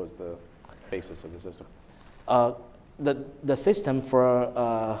 What was the basis of the system? The system for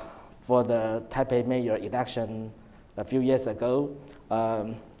the Taipei mayor election a few years ago,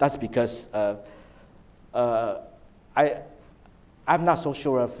 that's because I'm not so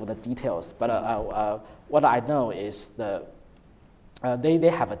sure for the details, but what I know is they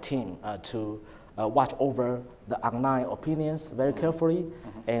have a team to watch over the online opinions very carefully,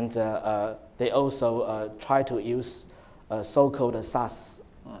 and they also try to use so-called CSIS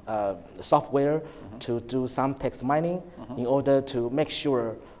software to do some text mining in order to make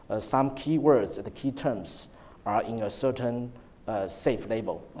sure some keywords, the key terms, are in a certain safe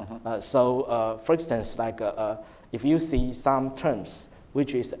level. So, for instance, like if you see some terms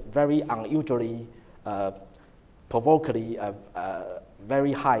which is very unusually, provocatively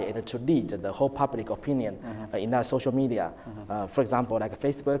very high, and to lead the whole public opinion in that social media, for example, like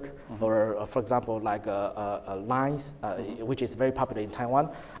Facebook, or for example, like Lines, which is very popular in Taiwan,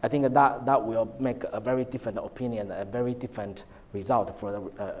 I think that will make a very different opinion, a very different result for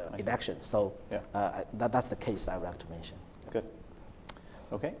the election. So that's the case I would like to mention. Good.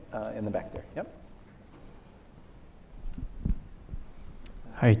 Okay, in the back there. Yep.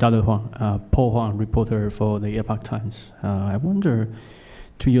 Hi, Dr. Hwang. Paul Hwang, reporter for the Epoch Times. I wonder,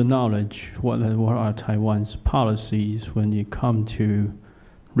 to your knowledge, what are Taiwan's policies when it comes to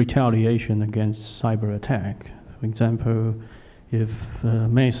retaliation against cyber attack? For example, if a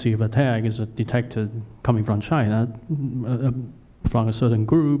massive attack is detected coming from China, from a certain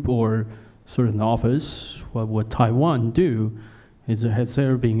group or certain office, what would Taiwan do? Has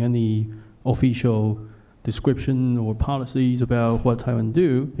there been any official description or policies about what Taiwan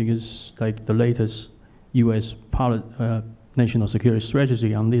do? Because like the latest U.S. national security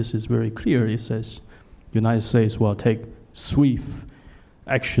strategy on this is very clear. It says United States will take swift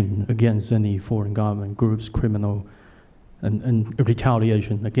action against any foreign government groups, criminal and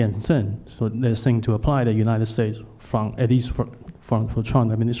retaliation against them. So they're saying to apply the United States from, at least from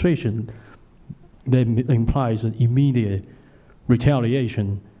Trump administration, that implies an immediate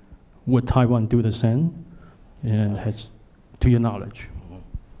retaliation. Would Taiwan do the same? And has to your knowledge?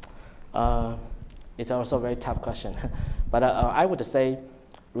 It's also a very tough question. But I would say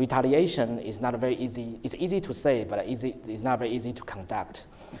retaliation is not very easy. It's easy to say, but it's not very easy to conduct.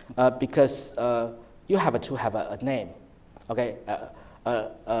 Because you have to have a name, okay,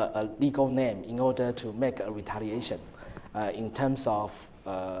 a legal name in order to make a retaliation in terms of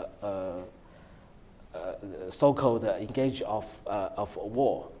so-called engagement of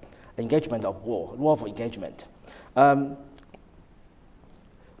war, lawful engagement.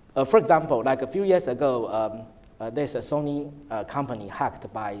 For example, like a few years ago, there's a Sony company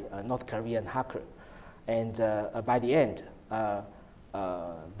hacked by a North Korean hacker, and by the end,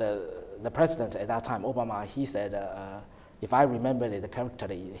 the president at that time, Obama, he said, if I remember it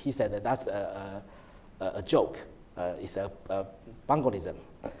correctly, he said that that's a joke. It's a bungolism.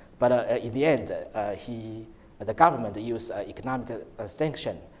 But in the end, the government used economic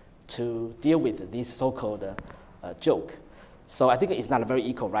sanction to deal with this so-called joke. So I think it's not very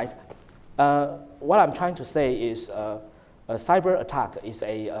equal, right? What I'm trying to say is a cyber attack is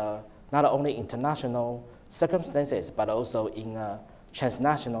not only international circumstances, but also in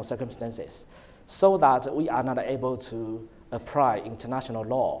transnational circumstances, so that we are not able to apply international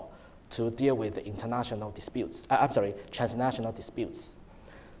law to deal with international disputes, transnational disputes.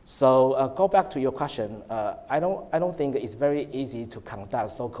 So go back to your question, I don't think it's very easy to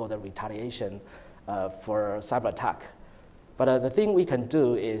conduct so-called retaliation for cyber attack. But the thing we can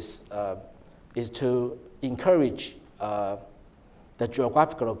do is to encourage the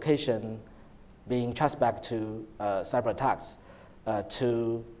geographical location being traced back to cyber attacks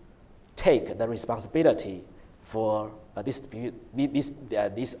to take the responsibility for this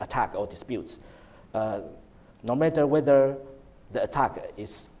attack or disputes, no matter whether the attack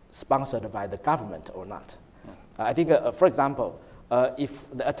is sponsored by the government or not. I think, for example, if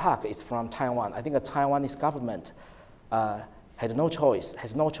the attack is from Taiwan, I think the Taiwanese government has no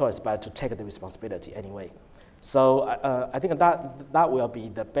choice but to take the responsibility anyway. So I think that will be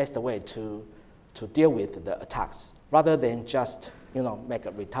the best way to deal with the attacks, rather than just make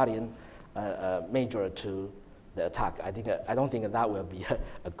a retaliation major to the attack. I don't think that will be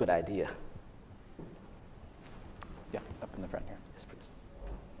a good idea. Yeah, up in the front here. Yes,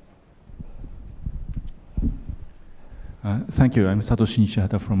 please. Thank you. I'm Satoshi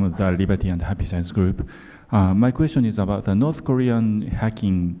Nishihata from the Liberty and Happy Science Group. My question is about the North Korean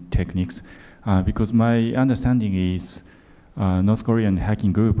hacking techniques, because my understanding is North Korean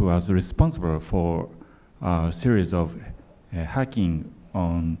hacking group was responsible for a series of hacking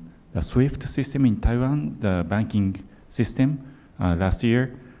on the SWIFT system in Taiwan, the banking system, last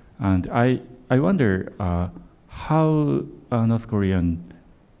year. And I wonder how North Korean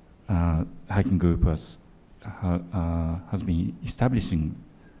hacking group has been establishing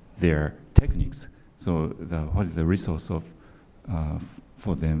their techniques. So what is the resource of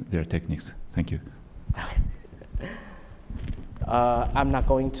for their techniques? Thank you. I'm not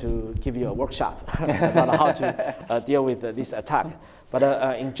going to give you a workshop about how to deal with this attack. But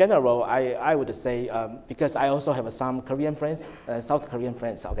in general, I would say, because I also have some Korean friends, South Korean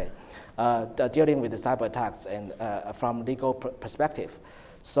friends, okay, dealing with the cyber attacks and from legal perspective.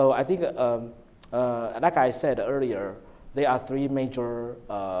 So I think, like I said earlier, there are three major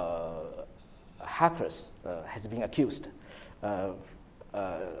hackers has been accused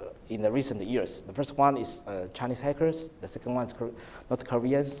in the recent years. The first one is Chinese hackers. The second one is North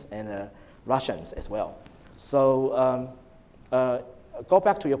Koreans and Russians as well. So go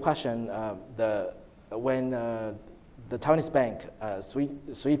back to your question. When the Taiwanese bank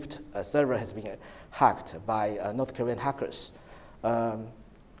SWIFT server has been hacked by North Korean hackers,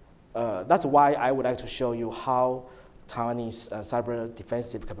 that's why I would like to show you how Taiwanese cyber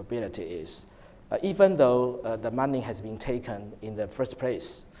defensive capability is. Even though the money has been taken in the first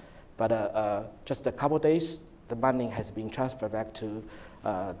place, but just a couple days, the money has been transferred back to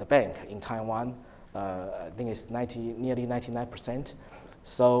the bank in Taiwan. I think it's nearly 99%.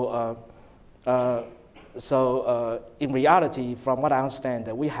 So, in reality, from what I understand,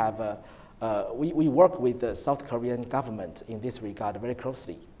 we have we work with the South Korean government in this regard very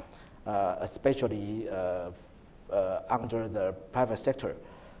closely, especially under the private sector.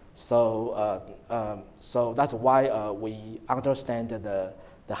 So, so that's why we understand the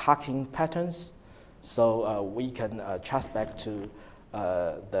hacking patterns, so we can trace back to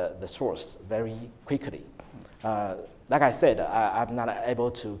the source very quickly. Like I said, I'm not able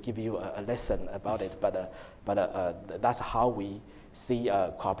to give you a lesson about it, but that's how we see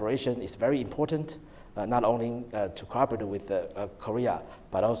cooperation is very important, not only to cooperate with Korea,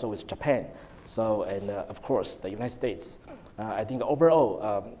 but also with Japan. So, and of course, the United States. I think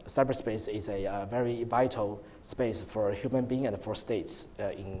overall, cyberspace is a very vital space for human beings and for states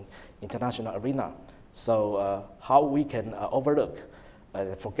in international arena. So how we can overlook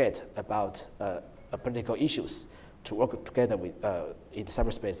and forget about political issues to work together with in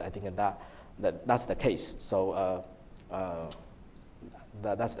cyberspace, I think that's the case. So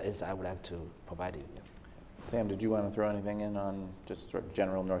that's the answer I would like to provide you. Yeah. Sam, did you want to throw anything in on just sort of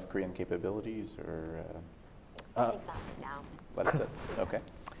general North Korean capabilities, or? I think not now. But that's it. Okay.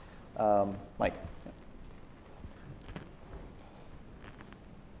 Mike.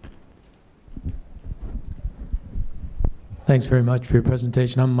 Thanks very much for your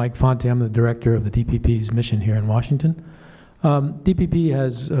presentation. I'm Mike Fonte. I'm the director of the DPP's mission here in Washington. DPP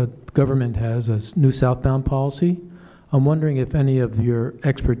has, government has a new southbound policy. I'm wondering if any of your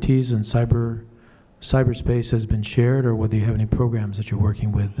expertise in cyberspace has been shared, or whether you have any programs that you're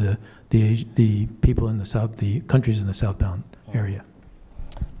working with the people in the south, the countries in the southbound area.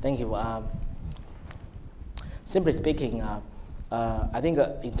 Thank you. Simply speaking, I think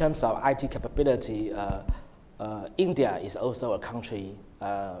in terms of IT capability, India is also a country,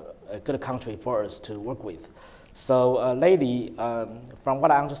 a good country for us to work with. So lately, from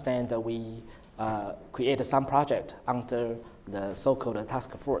what I understand, we created some project under the so-called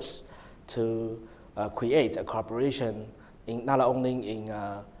task force to create a cooperation in not only in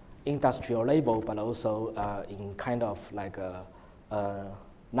industrial level, but also in kind of like a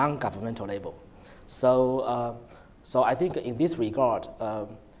non-governmental level. So, so I think in this regard,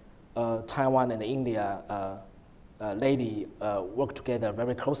 Taiwan and India lately work together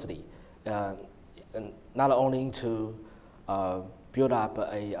very closely, and not only to build up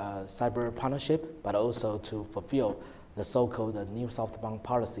a cyber partnership, but also to fulfill the so-called new southbound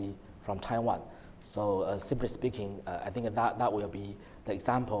policy from Taiwan. So simply speaking, I think that will be the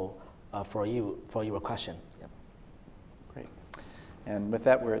example for your question. Yeah. Great. And with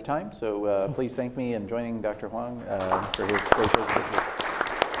that, we're at time. So please thank me in joining Dr. Hwang for his great presentation.